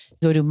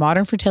 Go to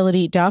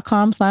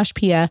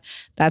modernfertility.com/Pia.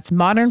 That's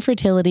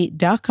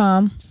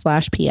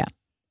modernfertility.com/Pia.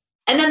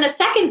 And then the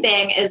second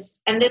thing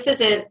is, and this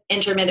isn't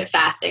intermittent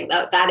fasting,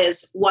 though, that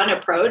is one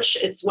approach.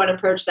 It's one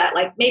approach that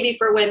like maybe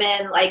for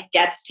women like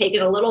gets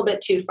taken a little bit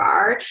too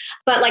far,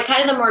 but like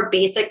kind of the more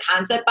basic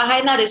concept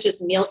behind that is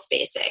just meal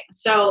spacing.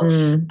 So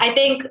I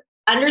think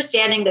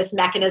understanding this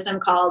mechanism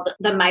called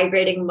the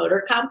migrating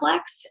motor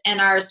complex in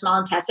our small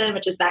intestine,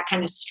 which is that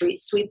kind of street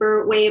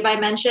sweeper wave I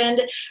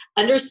mentioned,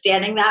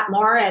 understanding that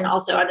more, and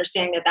also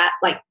understanding that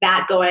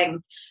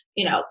going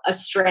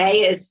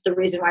astray is the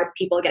reason why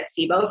people get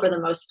Sibo for the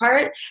most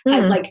part,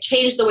 has like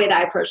changed the way that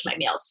I approach my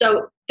meals.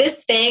 So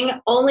this thing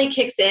only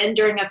kicks in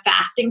during a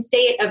fasting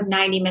state of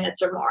 90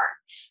 minutes or more.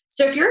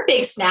 So if you're a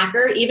big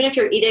snacker, even if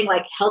you're eating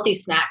like healthy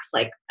snacks,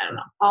 like, I don't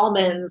know,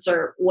 almonds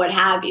or what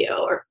have you,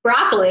 or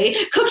broccoli,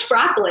 cooked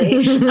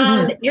broccoli,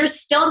 you're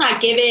still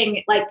not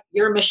giving like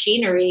your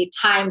machinery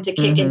time to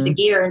kick into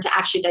gear and to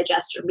actually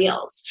digest your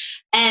meals.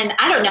 And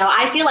I don't know,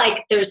 I feel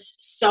like there's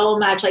so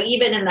much, like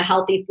even in the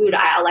healthy food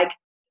aisle, like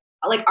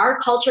our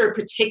culture,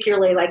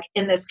 particularly like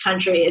in this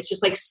country, is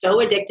just like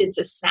so addicted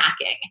to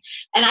snacking.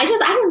 And I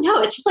don't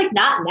know, it's just like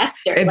not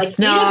necessary. It's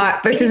like,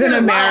 not, this is an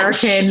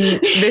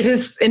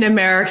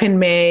American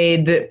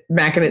made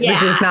mechanism. Yeah,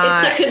 this is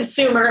not, it's a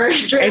consumer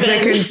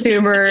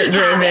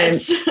driven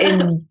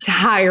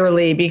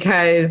entirely,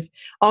 because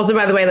also,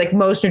 by the way, like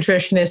most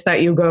nutritionists that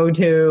you go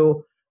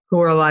to who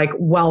are like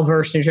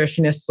well-versed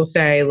nutritionists will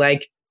say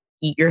like,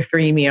 eat your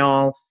 3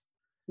 meals.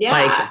 Yeah.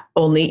 Like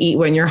only eat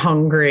when you're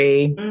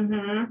hungry,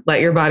 let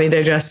your body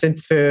digest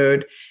its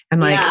food.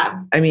 And like,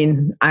 I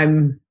mean,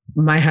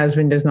 my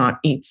husband does not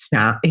eat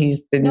snack. He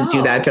didn't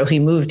do that till he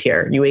moved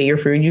here. You ate your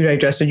food, you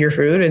digested your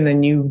food, and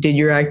then you did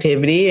your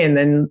activity, and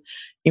then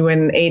you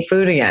went and ate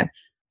food again.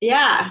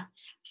 Yeah.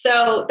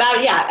 So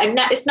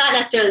it's not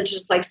necessarily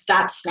just like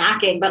stop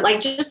snacking, but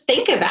like just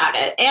think about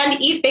it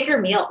and eat bigger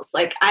meals.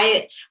 Like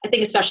I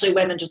think especially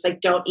women just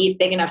like don't eat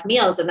big enough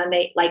meals, and then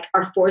they like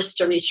are forced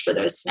to reach for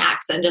those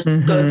snacks and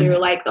just go through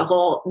like the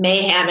whole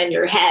mayhem in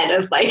your head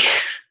of like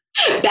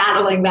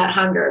battling that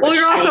hunger. Well,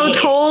 you're also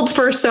told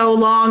for so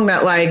long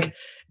that like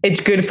it's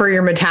good for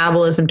your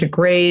metabolism to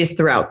graze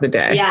throughout the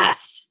day.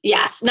 Yes.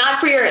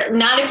 Not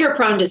if you're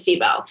prone to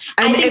Sibo.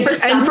 And I think for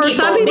some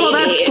people,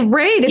 maybe, that's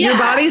great. If your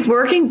body's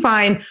working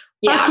fine,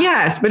 fuck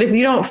yes. But if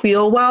you don't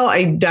feel well,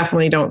 I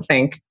definitely don't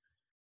think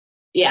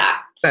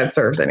that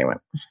serves anyone.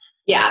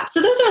 Yeah.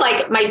 So those are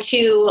like my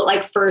two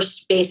like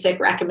first basic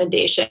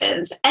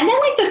recommendations. And then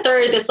like the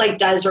third, this like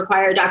does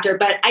require a doctor,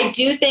 but I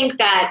do think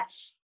that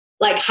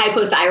like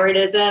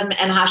hypothyroidism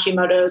and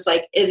Hashimoto's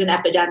like is an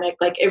epidemic.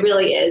 Like it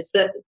really is.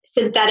 The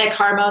synthetic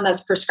hormone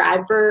that's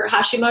prescribed for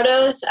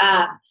Hashimoto's,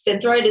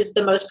 Synthroid, is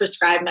the most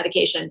prescribed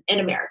medication in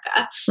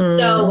America.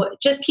 So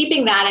just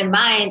keeping that in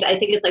mind, I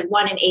think it's like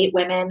 1 in 8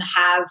 women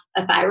have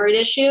a thyroid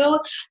issue.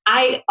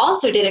 I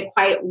also didn't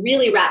quite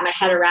really wrap my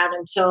head around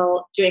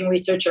until doing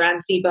research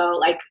around Sibo,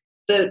 like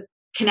the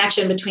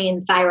connection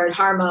between thyroid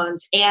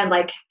hormones and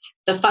like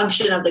the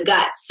function of the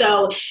gut.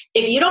 So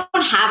if you don't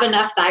have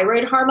enough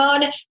thyroid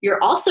hormone,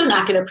 you're also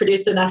not going to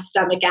produce enough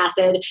stomach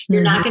acid.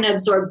 You're not going to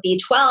absorb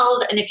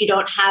B12. And if you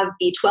don't have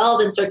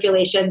B12 in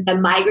circulation, the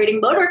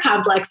migrating motor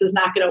complex is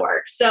not going to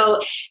work.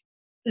 So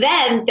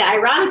then the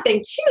ironic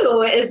thing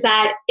too is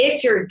that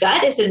if your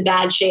gut is in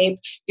bad shape,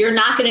 you're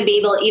not going to be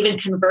able to even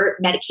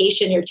convert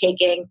medication you're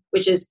taking,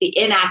 which is the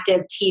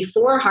inactive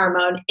T4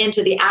 hormone,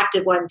 into the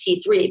active one,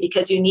 T3,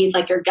 because you need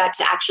like your gut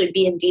to actually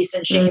be in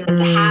decent shape and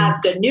to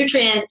have good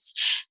nutrients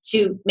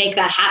to make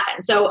that happen.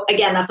 So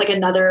again, that's like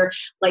another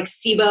like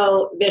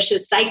Sibo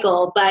vicious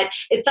cycle, but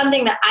it's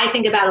something that I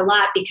think about a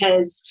lot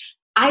because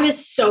I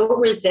was so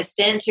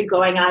resistant to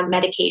going on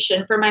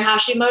medication for my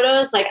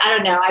Hashimoto's. Like, I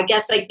don't know, I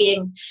guess like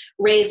being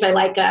raised by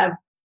like a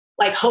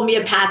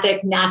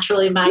homeopathic,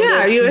 naturally minded.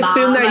 Yeah, you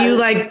assume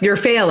that you're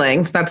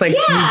failing. That's like,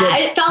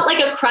 it felt like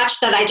a crutch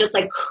that I just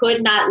like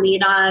could not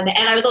lean on.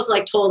 And I was also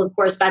like told, of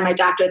course, by my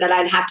doctor that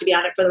I'd have to be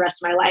on it for the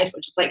rest of my life,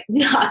 which is like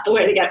not the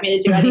way to get me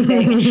to do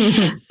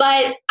anything.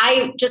 But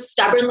I just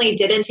stubbornly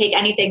didn't take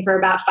anything for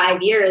about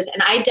 5 years.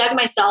 And I dug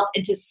myself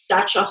into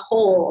such a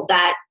hole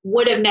that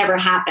would have never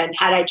happened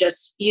had I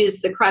just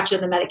used the crutch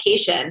and the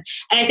medication.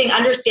 And I think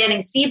understanding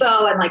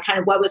Sibo and like kind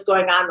of what was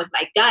going on with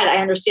my gut, I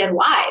understand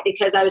why,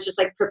 because I was just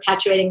like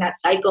perpetuating that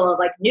cycle of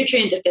like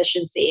nutrient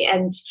deficiency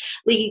and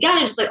leaky gut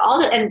and just like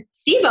all that. And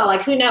Sibo,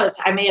 like who knows,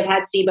 I may have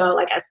had Sibo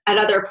like at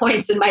other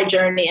points in my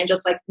journey and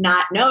just like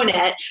not known it.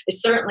 I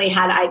certainly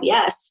had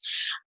IBS.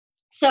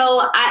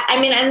 So I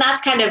mean, and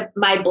that's kind of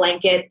my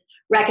blanket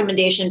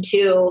recommendation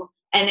too.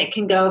 And it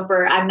can go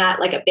for, I'm not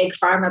like a big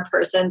pharma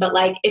person, but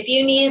like if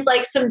you need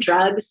like some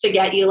drugs to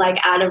get you like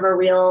out of a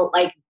real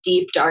like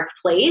deep, dark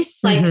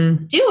place, like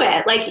do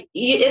it. Like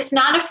it's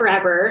not a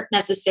forever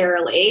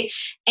necessarily.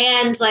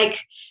 And like,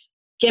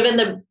 given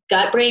the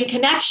gut-brain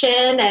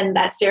connection and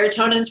that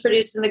serotonin is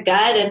produced in the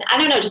gut. And I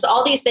don't know, just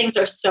all these things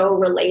are so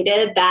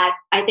related that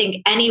I think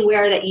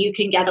anywhere that you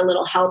can get a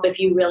little help if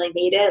you really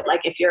need it,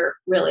 like if you're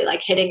really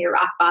like hitting your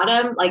rock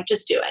bottom, like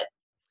just do it.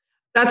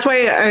 That's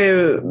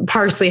why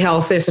Parsley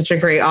Health is such a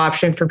great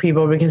option for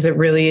people, because it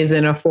really is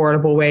an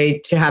affordable way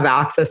to have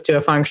access to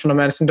a functional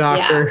medicine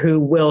doctor who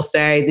will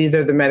say, these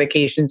are the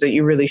medications that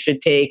you really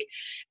should take.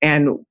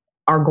 And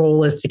our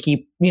goal is to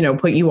keep,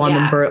 put you on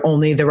them for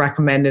only the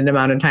recommended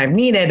amount of time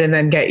needed and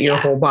then get your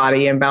whole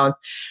body in balance.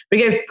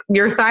 Because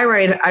your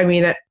thyroid, I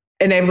mean,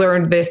 and I've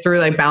learned this through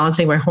like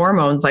balancing my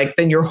hormones, like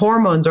then your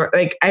hormones are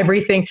like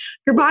everything.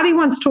 Your body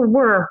wants to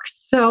work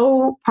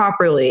so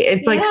properly.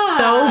 It's like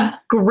so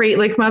great.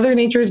 Like Mother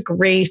Nature's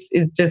grace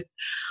is just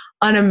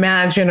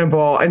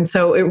unimaginable. And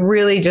so it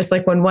really just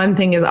like when one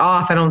thing is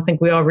off, I don't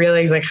think we all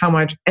realize like how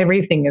much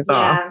everything is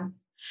off.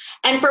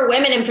 And for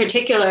women in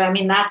particular, I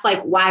mean, that's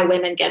like why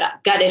women get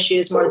gut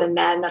issues more than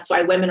men. That's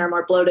why women are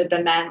more bloated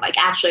than men. Like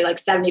actually like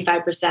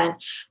 75%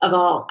 of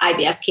all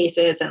IBS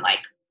cases and like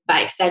by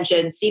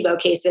extension, Sibo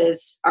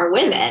cases are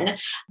women,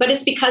 but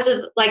it's because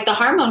of like the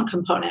hormone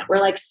component.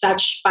 We're like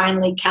such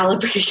finely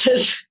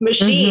calibrated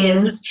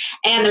machines.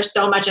 And there's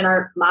so much in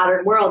our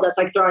modern world that's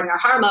like throwing our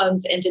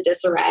hormones into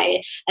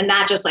disarray. And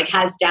that just like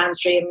has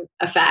downstream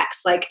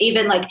effects. Like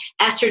even like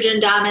estrogen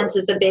dominance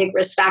is a big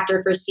risk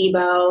factor for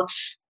Sibo.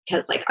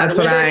 Because like that's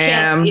what I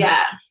am.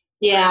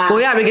 Yeah.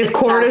 Well, yeah, because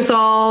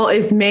cortisol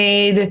is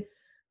made.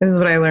 This is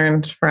what I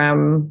learned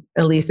from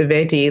Elisa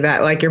Vitti,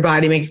 that like your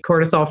body makes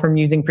cortisol from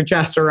using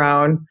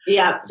progesterone.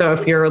 Yeah. So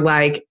if you're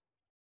like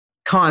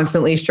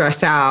constantly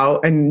stressed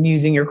out and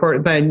using your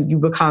cortisol, then you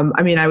become,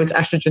 I mean, I was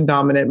estrogen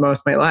dominant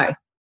most of my life.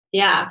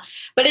 Yeah.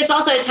 But it's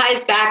also, it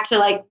ties back to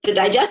like the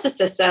digestive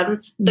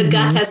system, the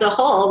gut as a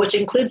whole, which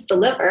includes the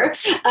liver.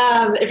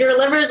 If your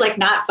liver is like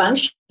not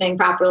functioning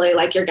properly,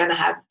 like you're going to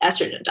have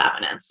estrogen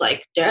dominance,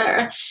 like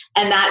duh.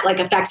 And that like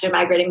affects your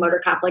migrating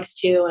motor complex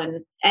too.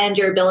 And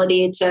your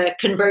ability to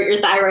convert your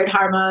thyroid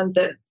hormones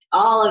and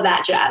all of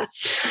that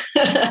jazz.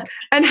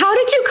 And how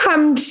did you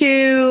come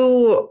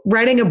to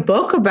writing a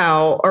book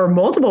about, or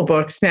multiple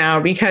books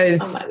now?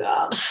 Because oh my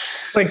God,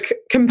 like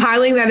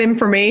compiling that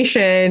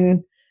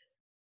information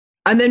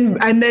and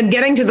then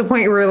getting to the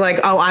point where you're like,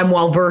 oh, I'm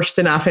well versed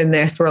enough in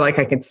this where like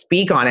I can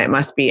speak on it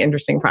must be an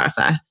interesting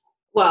process.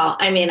 Well,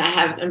 I mean, I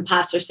have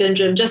imposter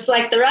syndrome just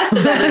like the rest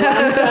of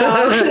everyone.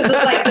 So this is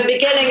like the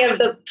beginning of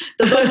the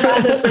book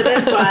process for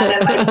this one.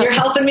 And like, you're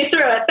helping me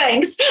through it.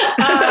 Thanks.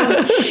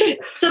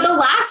 So the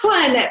last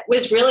one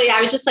was really,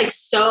 I was just like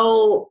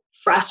so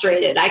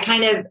frustrated. I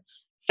kind of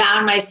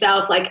found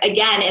myself like,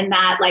 again, in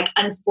that like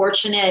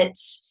unfortunate,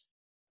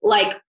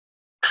 like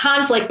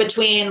conflict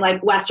between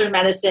like Western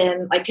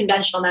medicine, like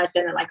conventional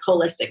medicine and like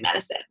holistic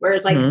medicine.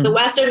 Whereas like the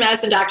Western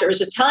medicine doctor was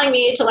just telling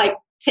me to like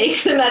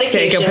take the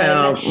medication. Take a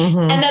pill.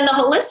 And then the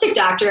holistic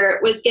doctor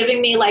was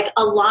giving me like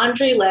a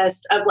laundry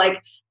list of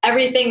like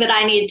everything that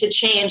I needed to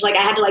change. Like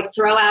I had to like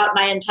throw out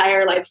my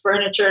entire like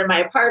furniture in my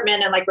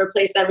apartment and like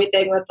replace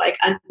everything with like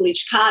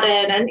unbleached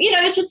cotton. And, you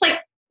know, it's just like,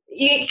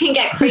 you can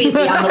get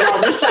crazy on the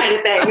wellness side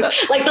of things.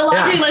 Like the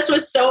laundry list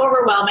was so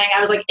overwhelming. I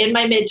was like in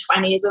my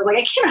mid-20s. I was like,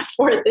 I can't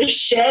afford this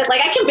shit.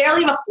 Like I can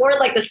barely even afford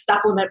like the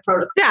supplement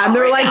protocol. Yeah. And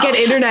they're like, get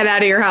internet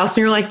out of your house. And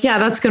you're like, yeah,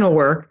 that's going to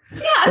work.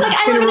 Yeah. I'm like,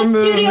 I live in a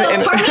studio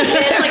apartment,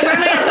 bitch. Like where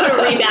am I going to put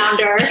a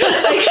rebounder?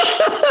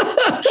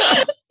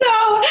 Like, so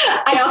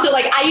I also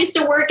like, I used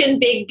to work in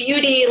big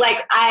beauty.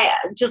 Like I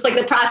just like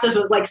the process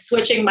was like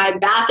switching my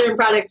bathroom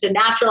products to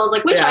naturals,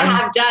 like which I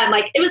have done.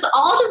 Like it was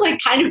all just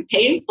like kind of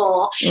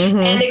painful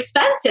and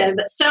expensive.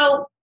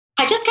 So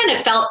I just kind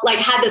of felt like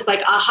had this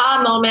like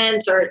aha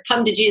moment or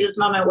come to Jesus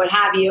moment, what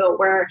have you,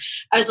 where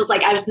I was just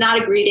like, I was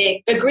not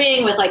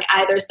agreeing with like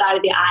either side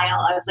of the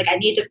aisle. I was like, I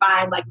need to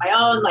find like my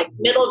own like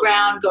middle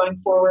ground going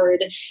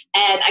forward.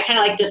 And I kind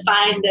of like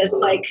defined this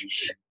like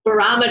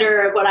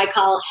barometer of what I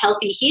call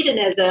healthy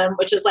hedonism,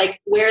 which is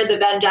like where the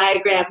Venn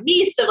diagram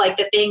meets of like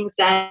the things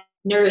that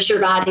nourish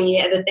your body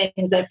and the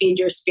things that feed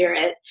your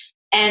spirit.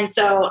 And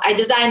so I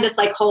designed this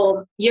like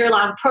whole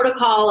year-long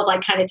protocol of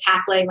like kind of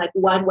tackling like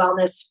one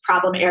wellness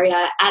problem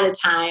area at a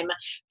time.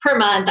 Per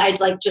month,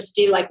 I'd like just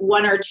do like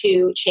 1 or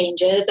 2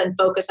 changes and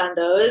focus on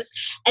those.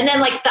 And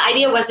then like the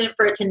idea wasn't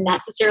for it to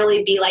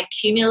necessarily be like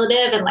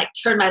cumulative and like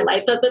turn my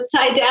life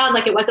upside down.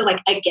 Like it wasn't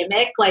like a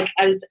gimmick. Like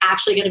I was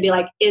actually going to be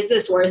like, is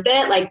this worth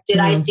it? Like, did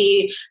I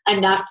see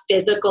enough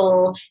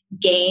physical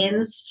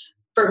gains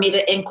for me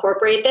to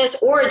incorporate this,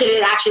 or did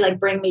it actually like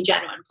bring me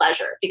genuine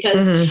pleasure?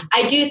 Because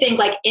I do think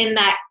like in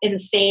that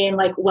insane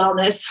like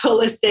wellness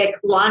holistic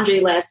laundry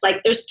list,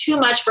 like there's too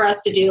much for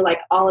us to do like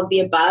all of the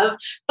above,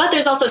 but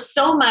there's also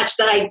so much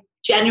that I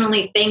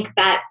genuinely think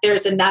that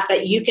there's enough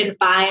that you can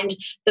find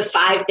the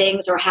 5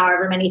 things or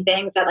however many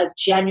things that like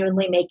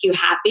genuinely make you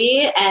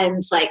happy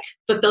and like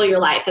fulfill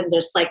your life and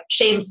just like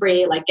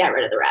shame-free, like get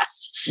rid of the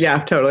rest.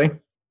 Yeah, totally.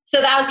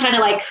 So that was kind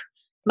of like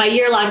my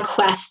year-long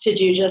quest to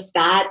do just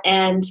that.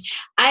 And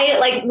I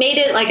like made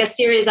it like a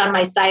series on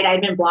my site. I'd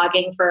been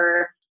blogging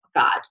for,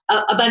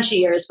 a bunch of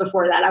years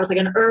before that. I was like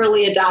an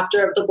early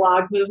adopter of the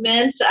blog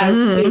movement. I was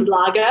a food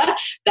blogger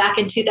back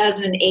in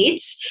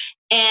 2008.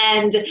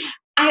 And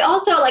I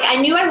also like, I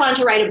knew I wanted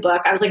to write a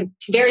book. I was like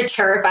very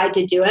terrified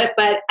to do it,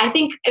 but I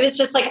think it was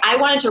just like, I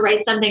wanted to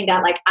write something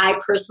that like I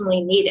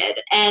personally needed.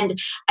 And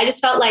I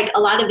just felt like a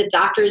lot of the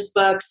doctors'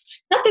 books,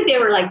 not that they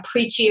were like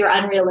preachy or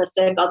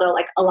unrealistic, although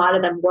like a lot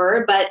of them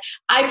were, but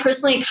I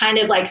personally kind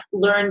of like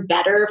learned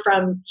better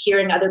from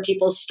hearing other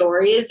people's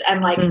stories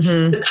and like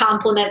the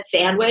compliment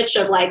sandwich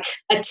of like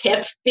a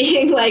tip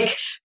being like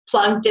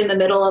plunked in the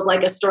middle of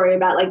like a story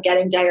about like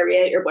getting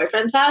diarrhea at your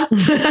boyfriend's house. So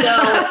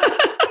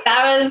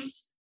that was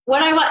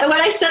what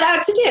I set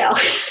out to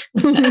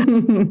do.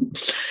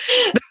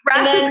 The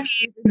recipes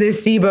in the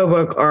Sibo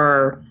book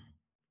are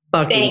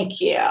fucking.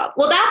 Thank you.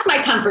 Well, that's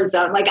my comfort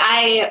zone. Like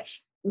I've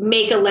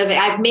made a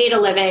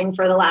living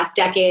for the last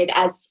decade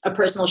as a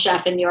personal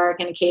chef in New York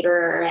and a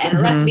caterer and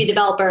a recipe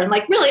developer and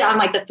like really on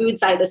like the food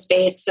side of the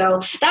space.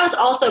 So that was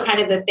also kind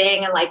of the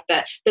thing and like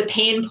the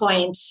pain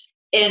point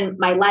in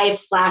my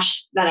life /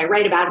 that I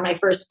write about in my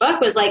first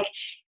book was like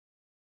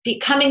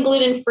becoming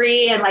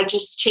gluten-free and like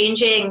just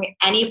changing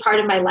any part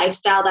of my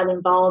lifestyle that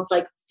involved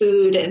like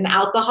food and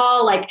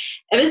alcohol. Like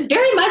it was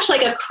very much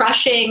like a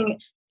crushing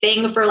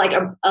thing for like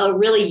a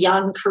really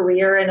young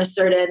career in a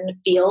certain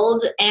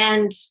field.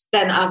 And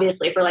then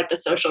obviously for like the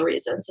social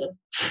reasons of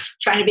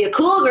trying to be a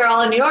cool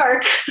girl in New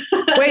York.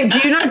 Wait, do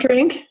you not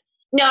drink?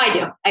 No, I do.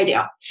 Yeah, but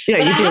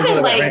you I do.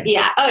 haven't like, right?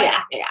 yeah. Oh yeah.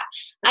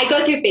 I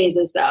go through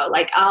phases though.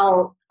 Like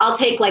I'll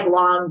take like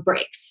long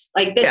breaks.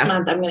 Like this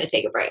month I'm going to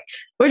take a break.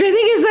 Which I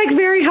think is like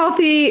very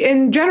healthy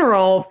in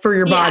general for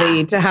your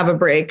body to have a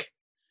break.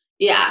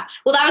 Yeah.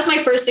 Well, that was my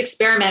first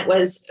experiment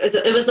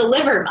it was a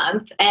liver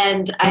month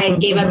and I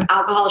gave up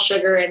alcohol,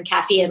 sugar and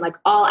caffeine, like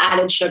all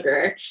added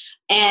sugar.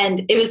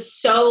 And it was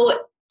so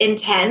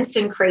intense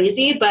and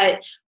crazy,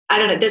 but I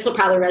don't know, this will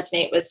probably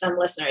resonate with some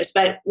listeners,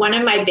 but one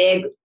of my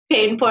big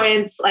pain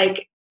points,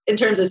 like in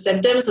terms of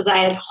symptoms, was I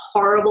had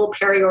horrible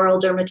perioral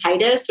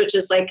dermatitis, which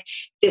is like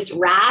this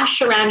rash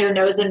around your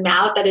nose and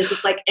mouth that is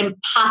just like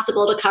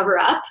impossible to cover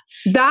up.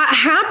 That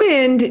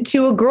happened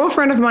to a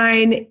girlfriend of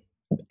mine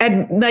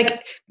at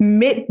like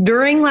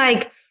during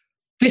like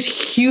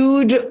this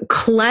huge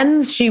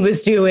cleanse she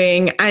was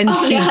doing, and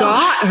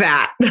got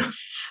that.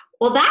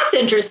 Well, that's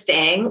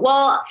interesting.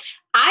 Well,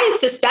 I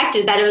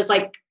suspected that it was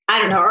like I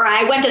don't know. Or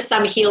I went to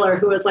some healer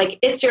who was like,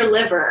 it's your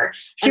liver.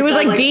 She was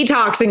like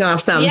detoxing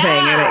off something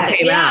and it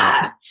came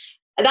out.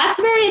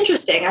 That's very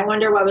interesting. I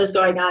wonder what was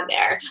going on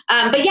there.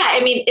 But yeah, I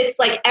mean, it's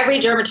like every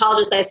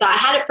dermatologist I saw, I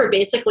had it for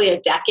basically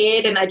a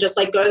decade, and I just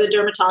like go to the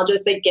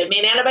dermatologist, they give me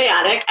an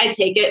antibiotic, I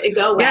take it, it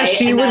go away. Yeah,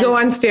 she would go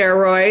on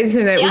steroids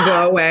and it would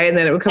go away, and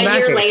then it would come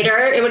back. A year later,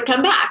 it would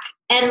come back.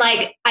 And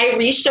like, I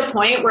reached a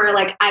point where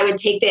like I would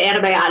take the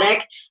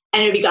antibiotic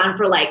and it would be gone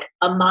for like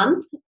a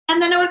month.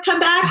 And then it would come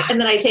back,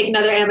 and then I take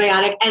another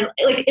antibiotic, and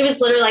like it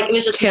was literally like it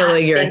was just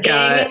killing your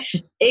gut.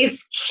 It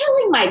was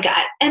killing my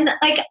gut, and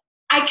like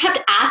I kept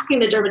asking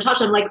the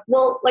dermatologist, I'm like,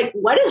 well, like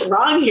what is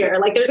wrong here?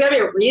 Like there's gotta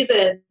be a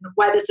reason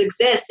why this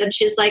exists, and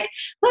she's like,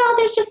 well,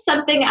 there's just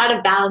something out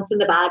of balance in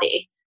the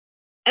body,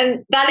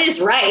 and that is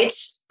right,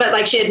 but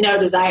like she had no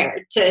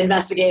desire to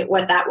investigate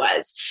what that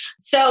was.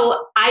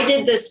 So I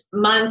did this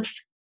month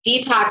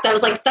detox. That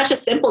was like such a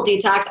simple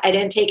detox. I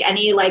didn't take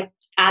any like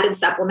added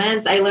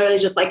supplements. I literally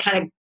just like kind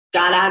of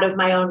got out of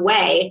my own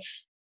way.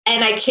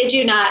 And I kid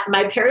you not,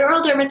 my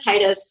perioral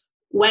dermatitis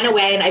went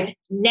away and I've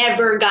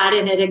never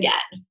gotten it again.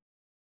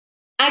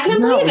 I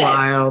couldn't believe it.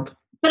 Wild.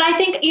 But I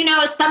think, you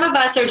know, some of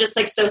us are just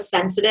like so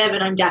sensitive,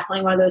 and I'm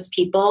definitely one of those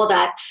people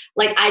that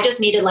like, I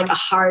just needed like a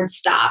hard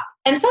stop.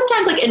 And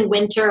sometimes like in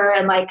winter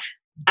and like,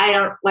 I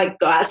don't like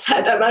go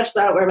outside that much,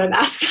 so I don't wear my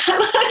mask that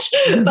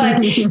much.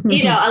 But,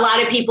 you know, a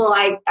lot of people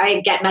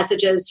I get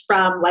messages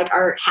from like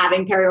are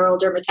having perioral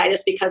dermatitis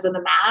because of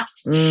the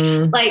masks.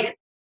 Like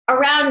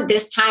around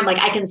this time,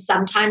 like I can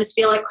sometimes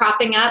feel it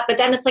cropping up, but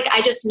then it's like,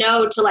 I just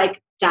know to like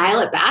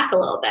dial it back a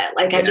little bit.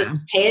 Like I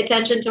just pay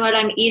attention to what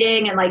I'm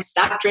eating and like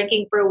stop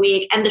drinking for a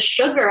week. And the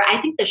sugar, I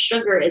think the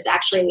sugar is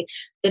actually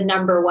the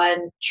number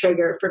one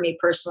trigger for me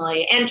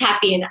personally. And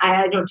caffeine,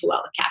 I don't do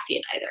well with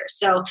caffeine either.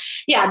 So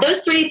yeah, those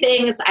three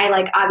things I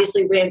like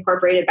obviously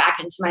reincorporated back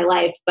into my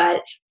life,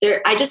 but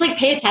I just like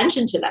pay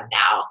attention to them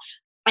now.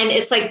 And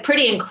it's like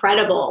pretty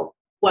incredible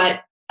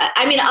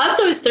I mean, of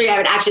those three, I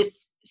would actually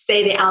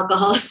say the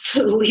alcohol is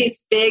the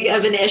least big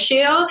of an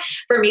issue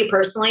for me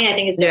personally. I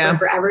think it's different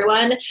for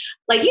everyone.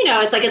 Like, you know,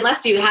 it's like,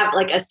 unless you have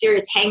like a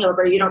serious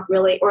hangover, you don't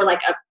really, or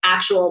like an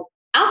actual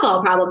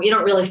alcohol problem, you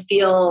don't really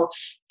feel,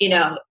 you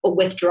know, a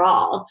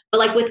withdrawal. But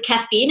like with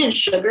caffeine and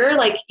sugar,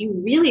 like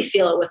you really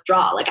feel a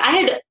withdrawal. Like I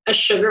had a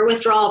sugar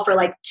withdrawal for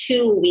like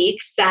 2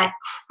 weeks that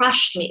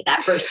crushed me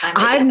that first time.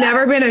 I've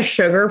never been a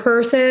sugar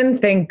person,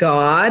 thank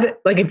God.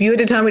 Like if you had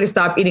to tell me to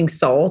stop eating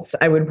salt,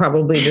 I would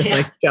probably just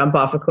like jump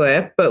off a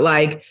cliff. But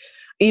like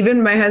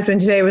even my husband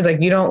today was like,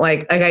 you don't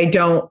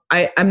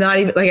I'm not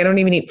even like, I don't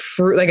even eat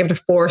fruit. Like I have to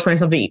force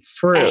myself to eat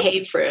fruit. I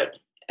hate fruit.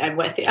 I'm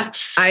with you.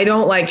 I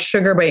don't like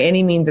sugar by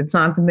any means. It's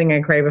not something I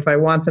crave. If I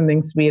want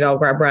something sweet, I'll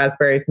grab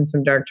raspberries and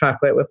some dark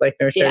chocolate with like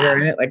no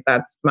sugar in it. Like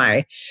that's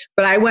but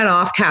I went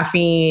off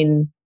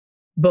caffeine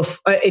before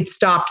it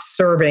stopped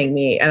serving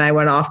me. And I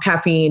went off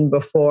caffeine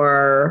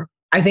before.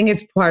 I think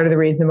it's part of the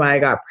reason why I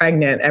got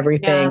pregnant.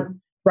 Everything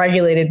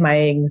regulated my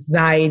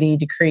anxiety,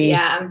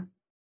 decreased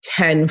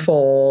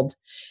tenfold.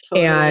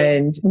 Totally.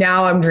 And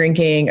now I'm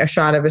drinking a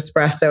shot of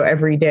espresso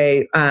every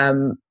day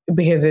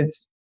because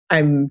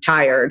I'm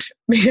tired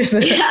because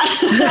and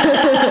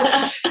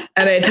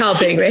it's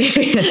helping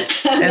me.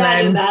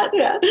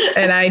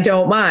 And I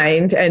don't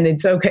mind, and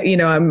it's okay. You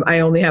know,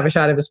 I only have a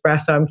shot of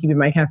espresso. I'm keeping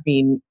my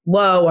caffeine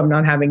low. I'm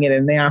not having it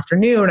in the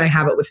afternoon. I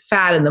have it with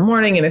fat in the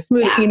morning and a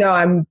smoothie. Yeah. You know,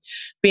 I'm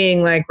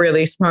being like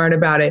really smart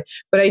about it.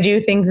 But I do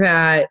think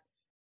that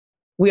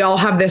we all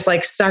have this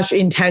like such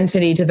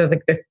intensity to the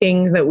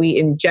things that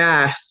we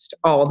ingest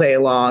all day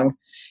long.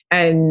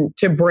 And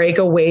to break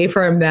away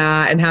from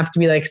that and have to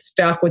be like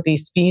stuck with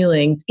these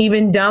feelings,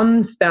 even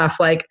dumb stuff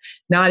like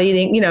not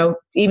eating, you know,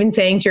 even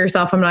saying to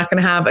yourself, I'm not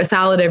going to have a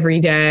salad every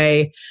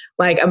day.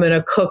 Like I'm going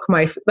to cook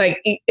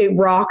it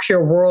rocks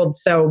your world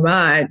so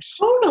much.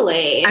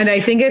 Totally. And I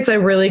think it's a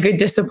really good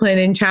discipline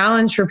and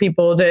challenge for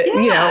people to,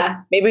 you know,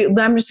 maybe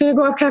I'm just going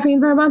to go off caffeine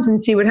for a month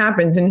and see what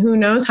happens. And who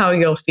knows how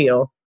you'll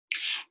feel.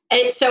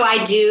 So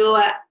I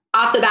do.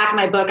 Off the back of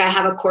my book, I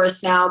have a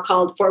course now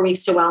called 4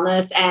 Weeks to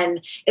Wellness.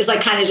 And it's like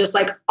kind of just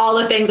like all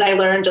the things I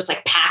learned just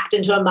like packed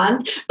into a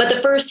month. But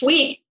the first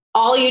week,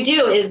 all you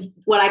do is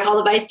what I call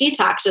the vice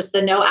detox, just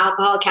the no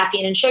alcohol,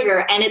 caffeine, and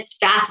sugar. And it's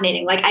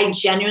fascinating. Like I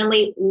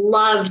genuinely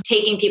love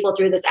taking people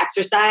through this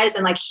exercise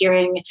and like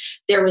hearing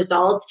their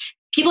results.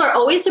 People are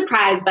always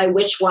surprised by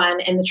which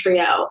one in the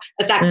trio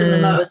affects them the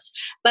most.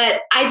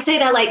 But I'd say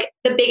that like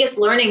the biggest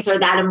learnings are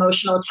that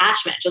emotional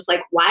attachment, just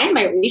like, why am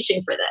I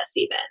reaching for this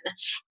even?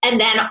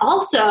 And then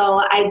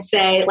also I'd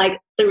say like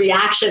the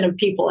reaction of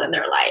people in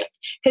their life.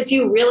 Because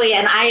you really,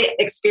 and I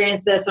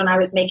experienced this when I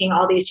was making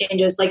all these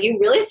changes, like you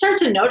really start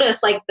to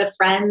notice like the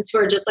friends who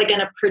are just like going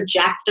to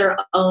project their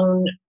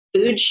own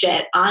food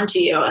shit onto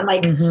you. And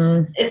like,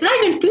 it's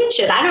not even food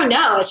shit. I don't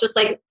know. It's just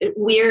like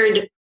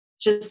weird,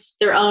 just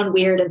their own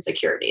weird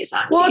insecurities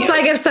onto Well, it's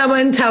like if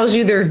someone tells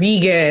you they're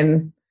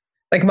vegan,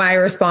 like my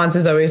response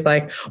is always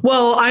like,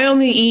 well, I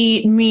only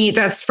eat meat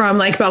that's from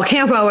like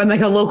Belcampo and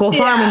like a local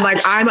farm and like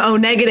I'm O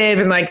negative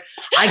and like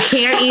I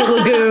can't eat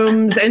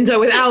legumes. And so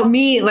without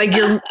meat, like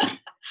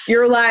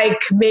you're like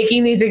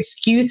making these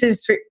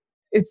excuses for,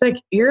 it's like,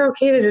 you're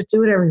okay to just do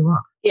whatever you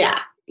want. Yeah.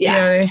 Yeah. You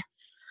know what I mean?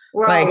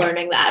 We're all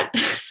learning that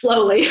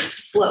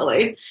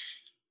slowly.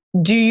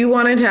 Do you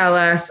want to tell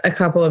us a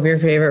couple of your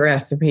favorite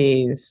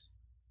recipes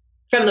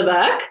from the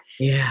book?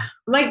 Yeah.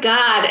 Oh my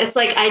God. It's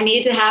like, I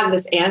need to have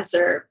this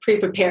answer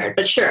pre-prepared,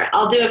 but sure.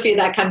 I'll do a few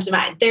that come to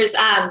mind. There's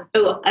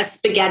a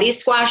spaghetti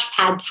squash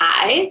pad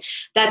thai.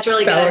 That's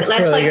really good.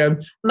 That's really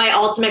good. My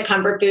ultimate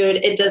comfort food.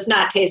 It does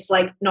not taste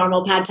like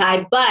normal pad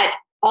thai, but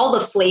all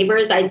the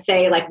flavors, I'd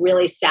say, like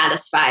really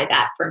satisfy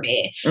that for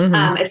me.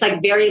 Mm-hmm. It's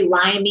like very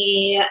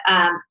limey.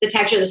 The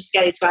texture of the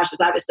spaghetti squash is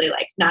obviously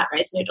like not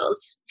rice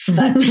noodles,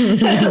 but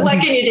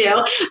what can you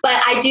do?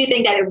 But I do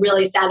think that it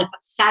really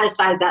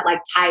satisfies that like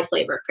Thai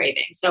flavor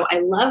craving. So I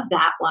love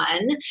that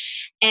one.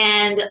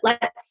 And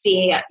let's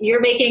see,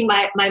 you're making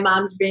my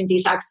mom's green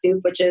detox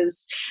soup, which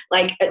is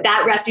like,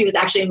 that recipe was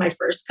actually in my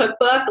first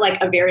cookbook,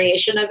 like a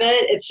variation of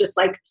it. It's just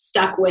like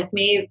stuck with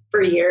me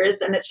for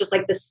years. And it's just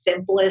like the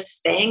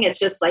simplest thing. It's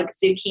just like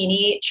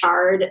zucchini,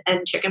 chard,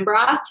 and chicken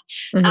broth.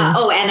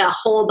 Mm-hmm. And a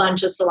whole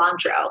bunch of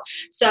cilantro.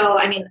 So,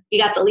 I mean,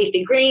 you got the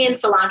leafy green.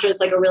 Cilantro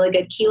is like a really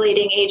good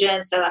chelating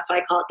agent. So that's why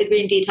I call it the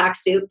green detox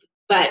soup.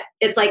 But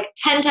it's like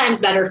 10 times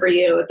better for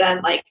you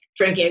than like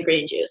drinking a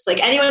green juice. Like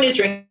anyone who's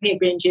drinking a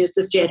green juice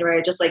this January,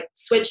 just like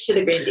switch to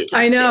the green detox.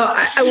 I know.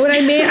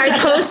 I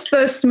post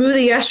the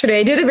smoothie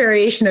yesterday. I did a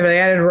variation of it. I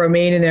added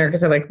romaine in there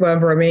because I like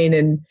love romaine.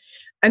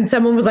 And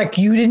someone was like,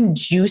 you didn't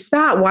juice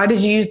that? Why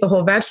did you use the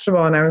whole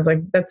vegetable? And I was like,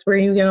 that's where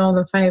you get all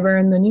the fiber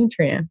and the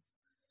nutrients.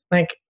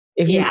 Like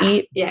if you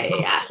eat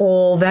a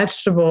whole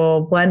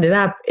vegetable, blend it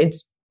up,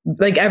 it's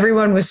like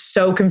everyone was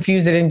so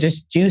confused they didn't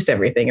just juice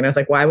everything. And I was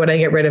like, why would I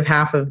get rid of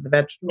half of the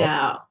vegetable?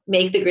 No,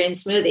 make the green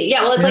smoothie.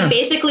 Yeah, well, it's like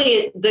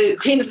basically the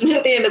green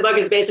smoothie in the book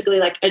is basically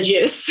like a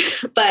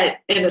juice, but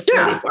in a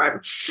smoothie form.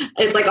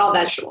 It's like all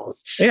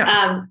vegetables.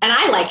 Yeah. And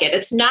I like it.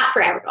 It's not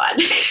for everyone.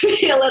 It can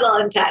be a little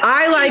intense.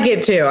 I like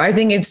it too. I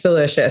think it's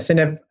delicious.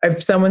 And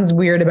if someone's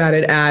weird about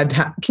it,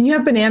 can you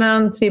have banana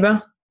on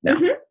Sibo? No.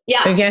 Mm-hmm.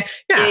 Yeah. Okay.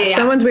 Yeah. If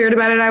someone's weird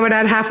about it, I would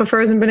add half a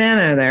frozen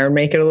banana in there and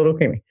make it a little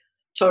creamy.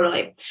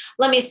 Totally.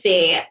 Let me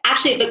see.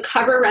 Actually, the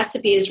cover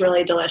recipe is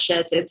really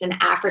delicious. It's an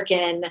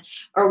African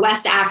or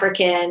West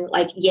African,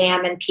 like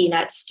yam and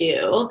peanut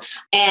stew.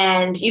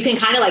 And you can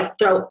kind of like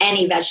throw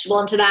any vegetable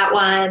into that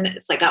one.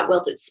 It's like got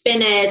wilted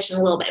spinach and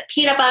a little bit of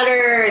peanut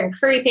butter and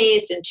curry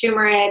paste and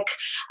turmeric.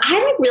 I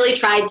like really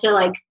tried to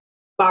like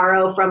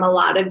borrow from a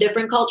lot of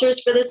different cultures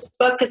for this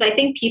book because I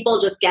think people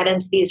just get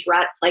into these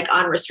ruts like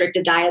on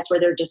restricted diets where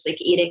they're just like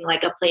eating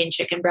like a plain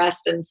chicken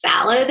breast and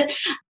salad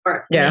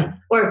or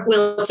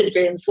wilted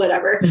greens,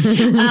 whatever.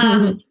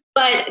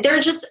 But they're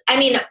just, I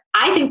mean,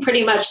 I think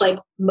pretty much like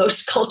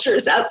most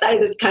cultures outside of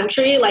this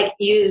country like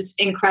use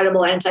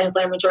incredible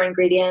anti-inflammatory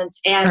ingredients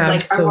and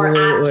like are more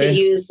apt to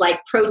use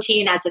like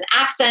protein as an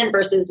accent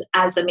versus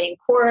as the main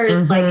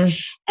course, like,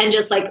 and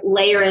just like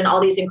layer in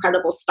all these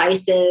incredible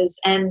spices.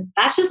 And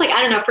that's just like,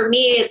 I don't know, for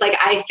me, it's like,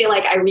 I feel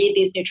like I read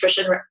these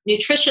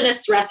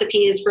nutritionist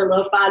recipes for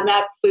low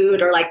FODMAP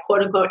food or like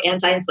quote unquote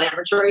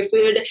anti-inflammatory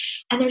food.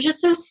 And they're just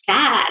so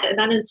sad and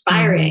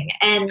uninspiring.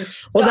 And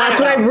so that's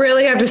what I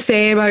really have to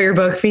say about your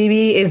book,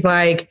 Phoebe, is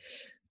like,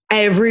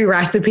 every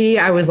recipe,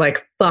 I was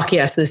like, fuck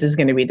yes, this is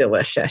going to be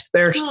delicious.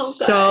 They're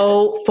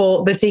so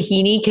full. The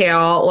tahini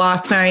kale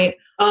last night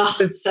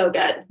was so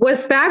good.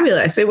 Was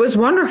fabulous. It was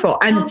wonderful.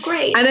 And,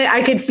 great. And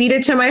I could feed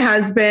it to my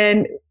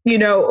husband, you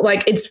know,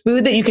 like it's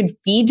food that you can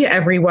feed to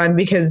everyone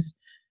because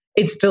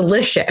it's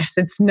delicious.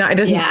 It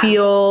doesn't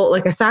feel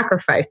like a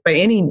sacrifice by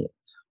any means.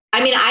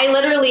 I mean, I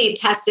literally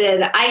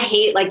tested, I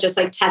hate like just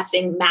like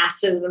testing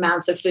massive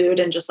amounts of food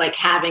and just like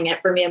having it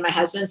for me and my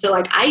husband. So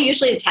like I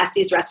usually test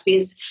these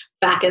recipes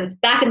back in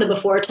the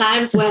before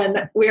times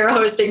when we were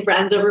hosting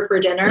friends over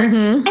for dinner and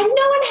no one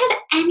had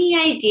any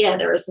idea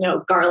there was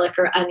no garlic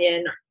or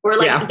onion or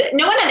like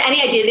no one had any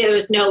idea that there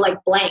was no like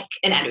blank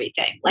in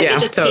anything. Like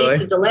it just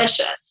tasted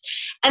delicious.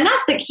 And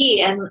that's the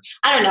key. And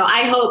I don't know,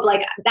 I hope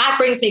like that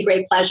brings me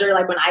great pleasure.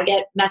 Like when I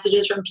get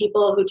messages from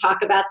people who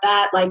talk about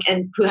that, like,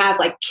 and who have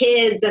like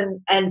kids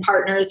and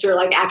partners who are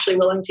like actually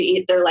willing to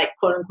eat their like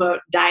quote unquote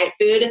diet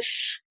food.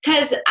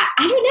 Cause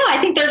I don't know, I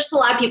think there's just a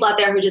lot of people out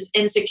there who are just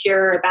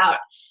insecure about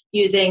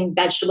using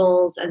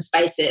vegetables and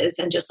spices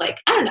and just like,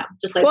 I don't know,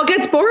 just like, well, it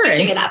gets boring.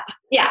 Switching it up.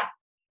 Yeah.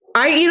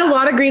 I eat a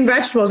lot of green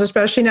vegetables,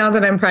 especially now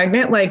that I'm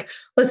pregnant. Like,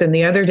 listen,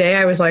 the other day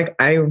I was like,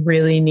 I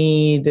really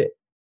need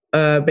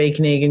a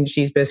bacon, egg, and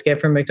cheese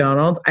biscuit from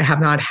McDonald's. I have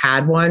not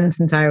had one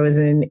since I was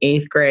in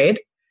 8th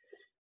grade.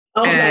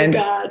 Oh my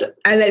God.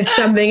 And it's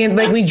something, and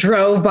like we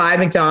drove by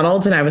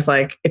McDonald's and I was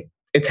like,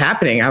 it's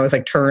happening. I was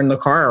like, turn the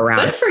car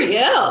around. Good for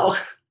you.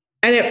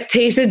 And it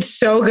tasted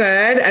so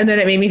good. And then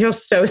it made me feel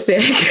so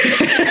sick.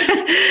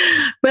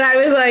 But I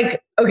was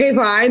like, okay,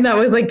 fine. That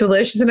was like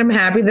delicious. And I'm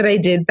happy that I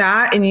did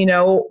that. And, you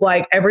know,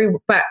 like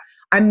but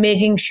I'm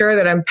making sure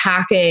that I'm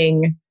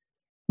packing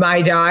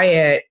my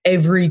diet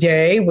every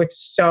day with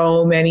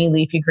so many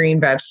leafy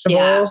green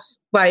vegetables.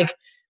 Like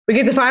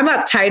Because if I'm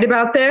uptight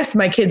about this,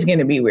 my kid's going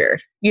to be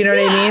weird. You know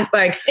what I mean?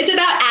 Like, it's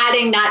about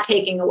adding, not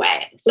taking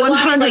away. So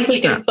long as like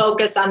you can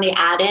focus on the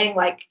adding,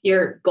 like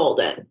you're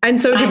golden.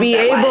 And so to be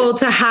able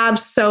to have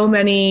so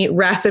many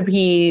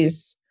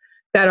recipes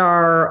that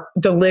are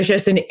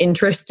delicious and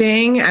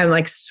interesting and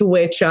like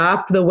switch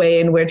up the way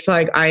in which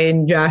like I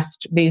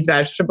ingest these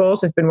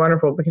vegetables has been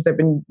wonderful, because I've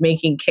been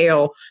making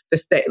kale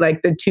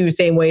the two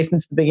same ways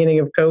since the beginning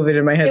of COVID.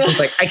 And my husband's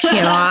like, I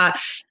cannot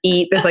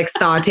eat this like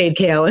sauteed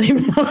kale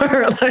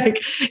anymore.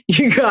 Like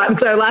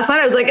so last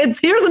night I was like,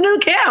 here's a new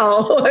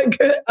kale. Like,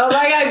 oh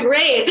my God,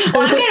 great.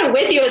 Well, I'm kind of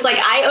with you. It's like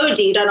I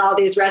OD'd on all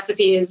these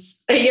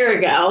recipes a year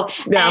ago.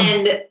 Yeah.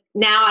 And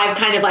now I've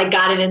kind of like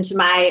gotten into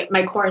my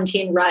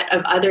quarantine rut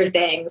of other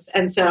things.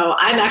 And so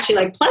I'm actually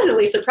like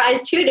pleasantly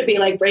surprised too, to be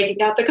like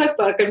breaking out the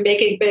cookbook and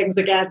making things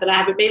again that I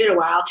haven't made in a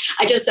while.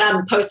 I just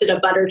posted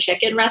a butter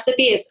chicken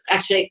recipe. It's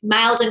actually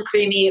mild and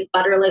creamy,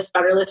 butterless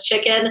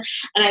chicken.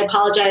 And I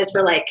apologize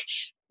for like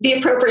the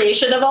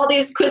appropriation of all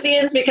these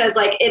cuisines, because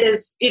like it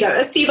is,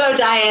 a Sibo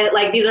diet,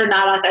 like these are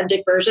not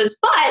authentic versions,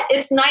 but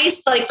it's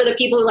nice like for the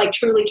people who like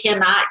truly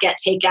cannot get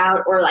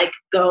takeout or like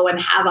go and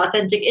have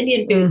authentic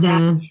Indian food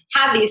to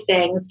have these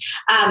things.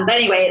 But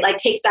anyway, it like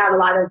takes out a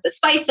lot of the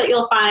spice that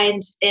you'll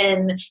find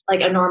in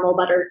like a normal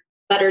butter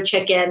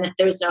chicken.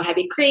 There's no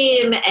heavy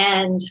cream.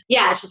 And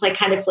yeah, it's just like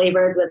kind of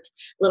flavored with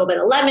a little bit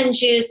of lemon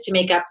juice to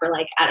make up for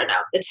like, I don't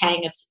know, the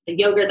tang of the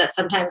yogurt that's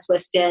sometimes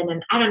whisked in.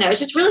 And I don't know, it's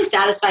just really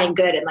satisfying,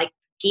 good. And like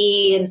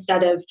ghee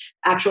instead of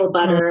actual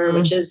butter,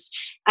 which is,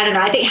 I don't know.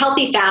 I think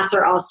healthy fats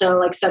are also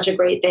like such a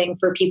great thing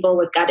for people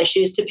with gut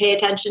issues to pay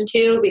attention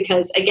to,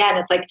 because again,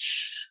 it's like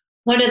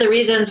one of the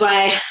reasons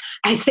why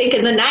I think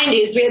in the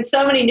 90s we had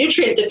so many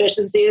nutrient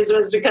deficiencies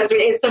was because we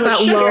ate so much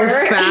sugar. Low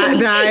fat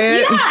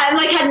diet. Yeah, and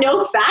like had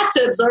no fat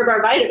to absorb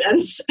our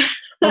vitamins.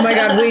 Oh my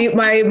God.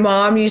 My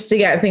mom used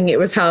to think it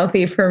was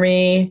healthy for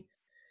me.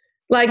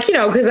 Like,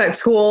 because at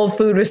school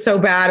food was so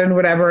bad and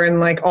whatever. And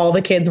like all the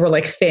kids were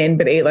like thin,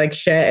 but ate like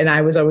shit. And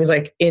I was always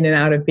like in and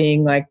out of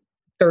being like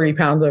 30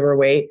 pounds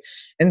overweight.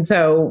 And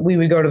so we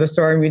would go to the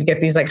store and we'd get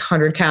these like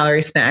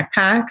 100-calorie snack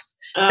packs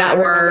that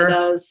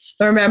were,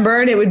 remember?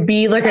 And it would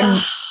be like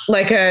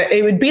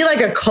it would be like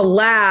a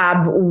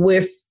collab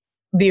with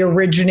the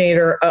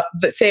originator of,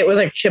 say it was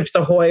like Chips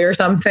Ahoy or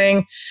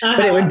something,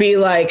 but it would be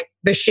like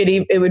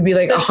it would be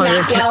like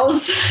 100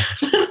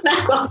 the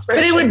snack wells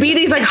but it would be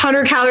these like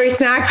 100-calorie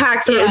snack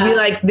packs where it would be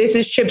like, this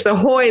is Chips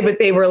Ahoy, but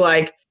they were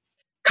like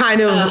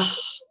kind of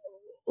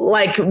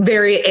like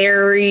very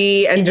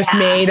airy and just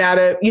made out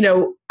of,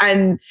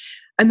 and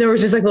there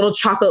was just like little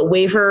chocolate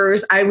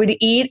wafers I would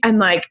eat.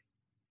 And I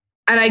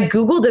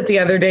Googled it the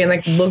other day and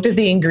like looked at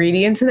the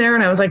ingredients in there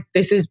and I was like,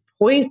 this is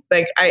poison.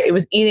 Like it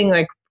was eating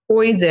like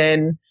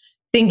poison,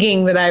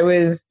 thinking that I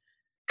was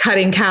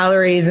cutting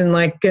calories and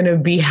like going to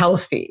be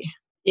healthy.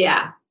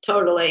 Yeah,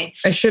 totally.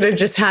 I should have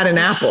just had an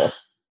apple.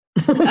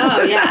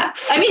 Oh yeah.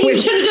 I mean, you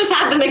should have just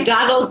had the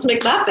McDonald's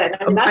McMuffin.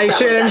 I mean, I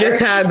should have just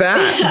had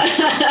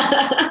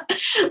that.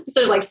 So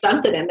there's like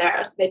something in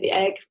there, maybe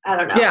egg. I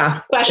don't know.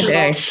 Yeah.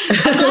 Questionable.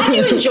 I'm glad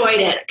you enjoyed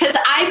it, because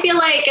I feel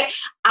like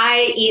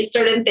I eat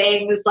certain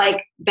things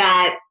like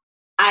that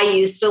I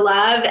used to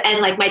love, and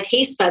like my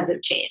taste buds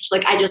have changed.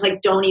 Like I just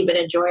like don't even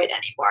enjoy it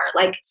anymore.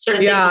 Like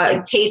certain things just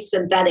like taste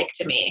synthetic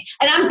to me,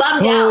 and I'm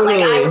bummed out.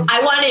 Like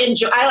I want to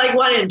enjoy. I like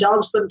want to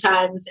indulge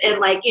sometimes in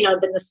like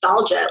the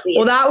nostalgia at least.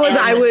 Well, that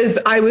was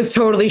I was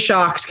totally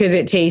shocked because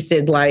it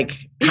tasted like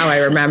how I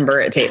remember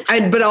it taste.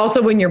 But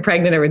also when you're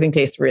pregnant, everything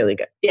tastes really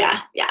good.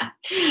 Yeah, yeah.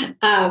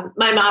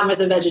 My mom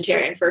was a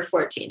vegetarian for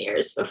 14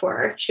 years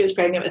before she was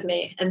pregnant with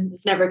me, and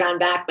it's never gone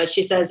back. But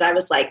she says I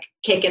was like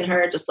kicking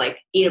her, just like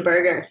eat a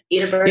burger.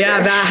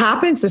 Yeah, that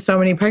happens to so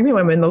many pregnant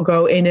women. They'll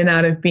go in and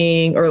out of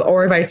being,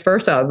 or vice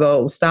versa.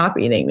 They'll stop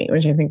eating meat,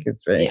 which I think is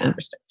really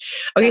interesting.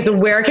 Okay, so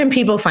where can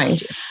people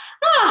find you?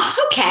 Oh,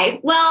 okay.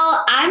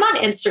 Well, I'm on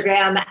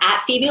Instagram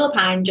at Phoebe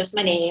Lapine, just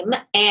my name.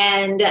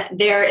 And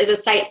there is a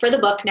site for the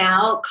book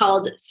now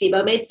called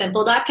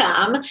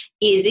SiboMadeSimple.com.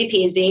 Easy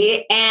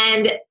peasy.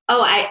 And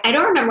I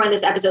don't remember when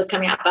this episode is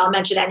coming out, but I'll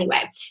mention it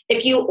anyway.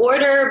 If you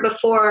order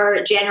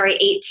before January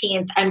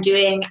 18th, I'm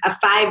doing a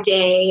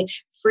 5-day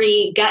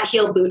free gut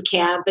heal boot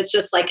camp. It's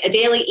just like a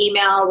daily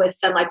email with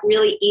some like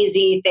really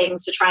easy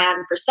things to try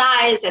on for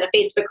size and a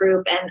Facebook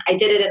group. And I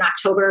did it in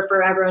October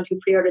for everyone who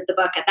pre-ordered the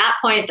book at that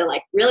point. They're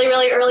like really,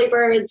 really early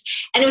birds.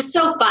 And it was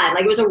so fun.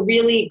 Like it was a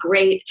really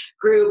great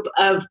group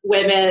of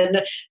women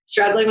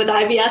struggling with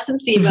IBS and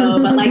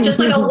Sibo, but like just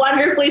like a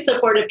wonderfully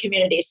supportive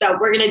community. So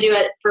we're going to do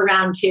it for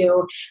round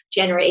 2.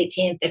 January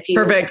 18th. If you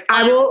perfect.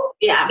 I will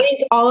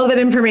link all of that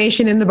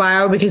information in the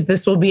bio because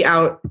this will be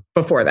out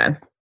before then.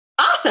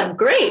 Awesome.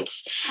 Great.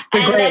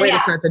 A great way to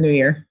start the new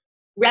year.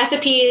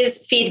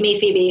 Recipes,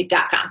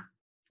 feedmephoebe.com.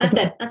 That's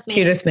it. That's me.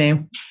 Cutest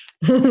name.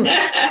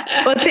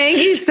 Well, thank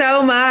you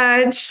so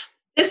much.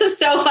 This was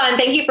so fun.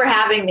 Thank you for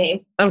having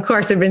me. Of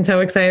course. I've been so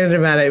excited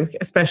about it,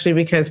 especially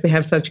because we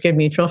have such good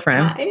mutual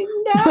friends.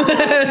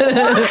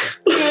 no.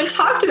 We haven't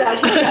talked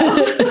about him.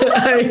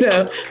 I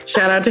know.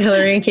 Shout out to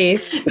Hillary and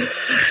Keith.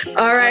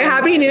 All right.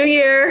 Happy New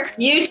Year.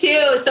 You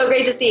too. So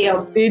great to see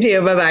you. You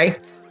too. Bye-bye.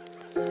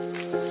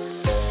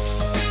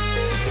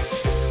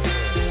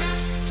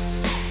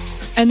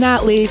 And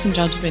that, ladies and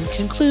gentlemen,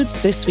 concludes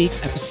this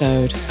week's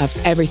episode of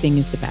Everything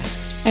is the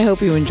Best. I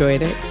hope you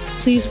enjoyed it.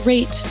 Please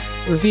rate,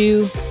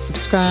 review,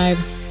 subscribe,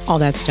 all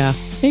that stuff.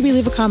 Maybe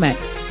leave a comment.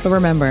 But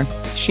remember,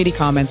 shitty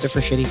comments are for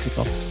shitty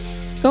people.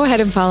 Go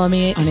ahead and follow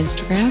me on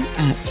Instagram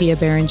at Pia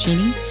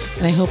Barancini.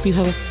 And I hope you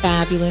have a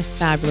fabulous,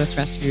 fabulous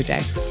rest of your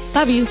day.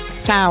 Love you.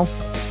 Ciao.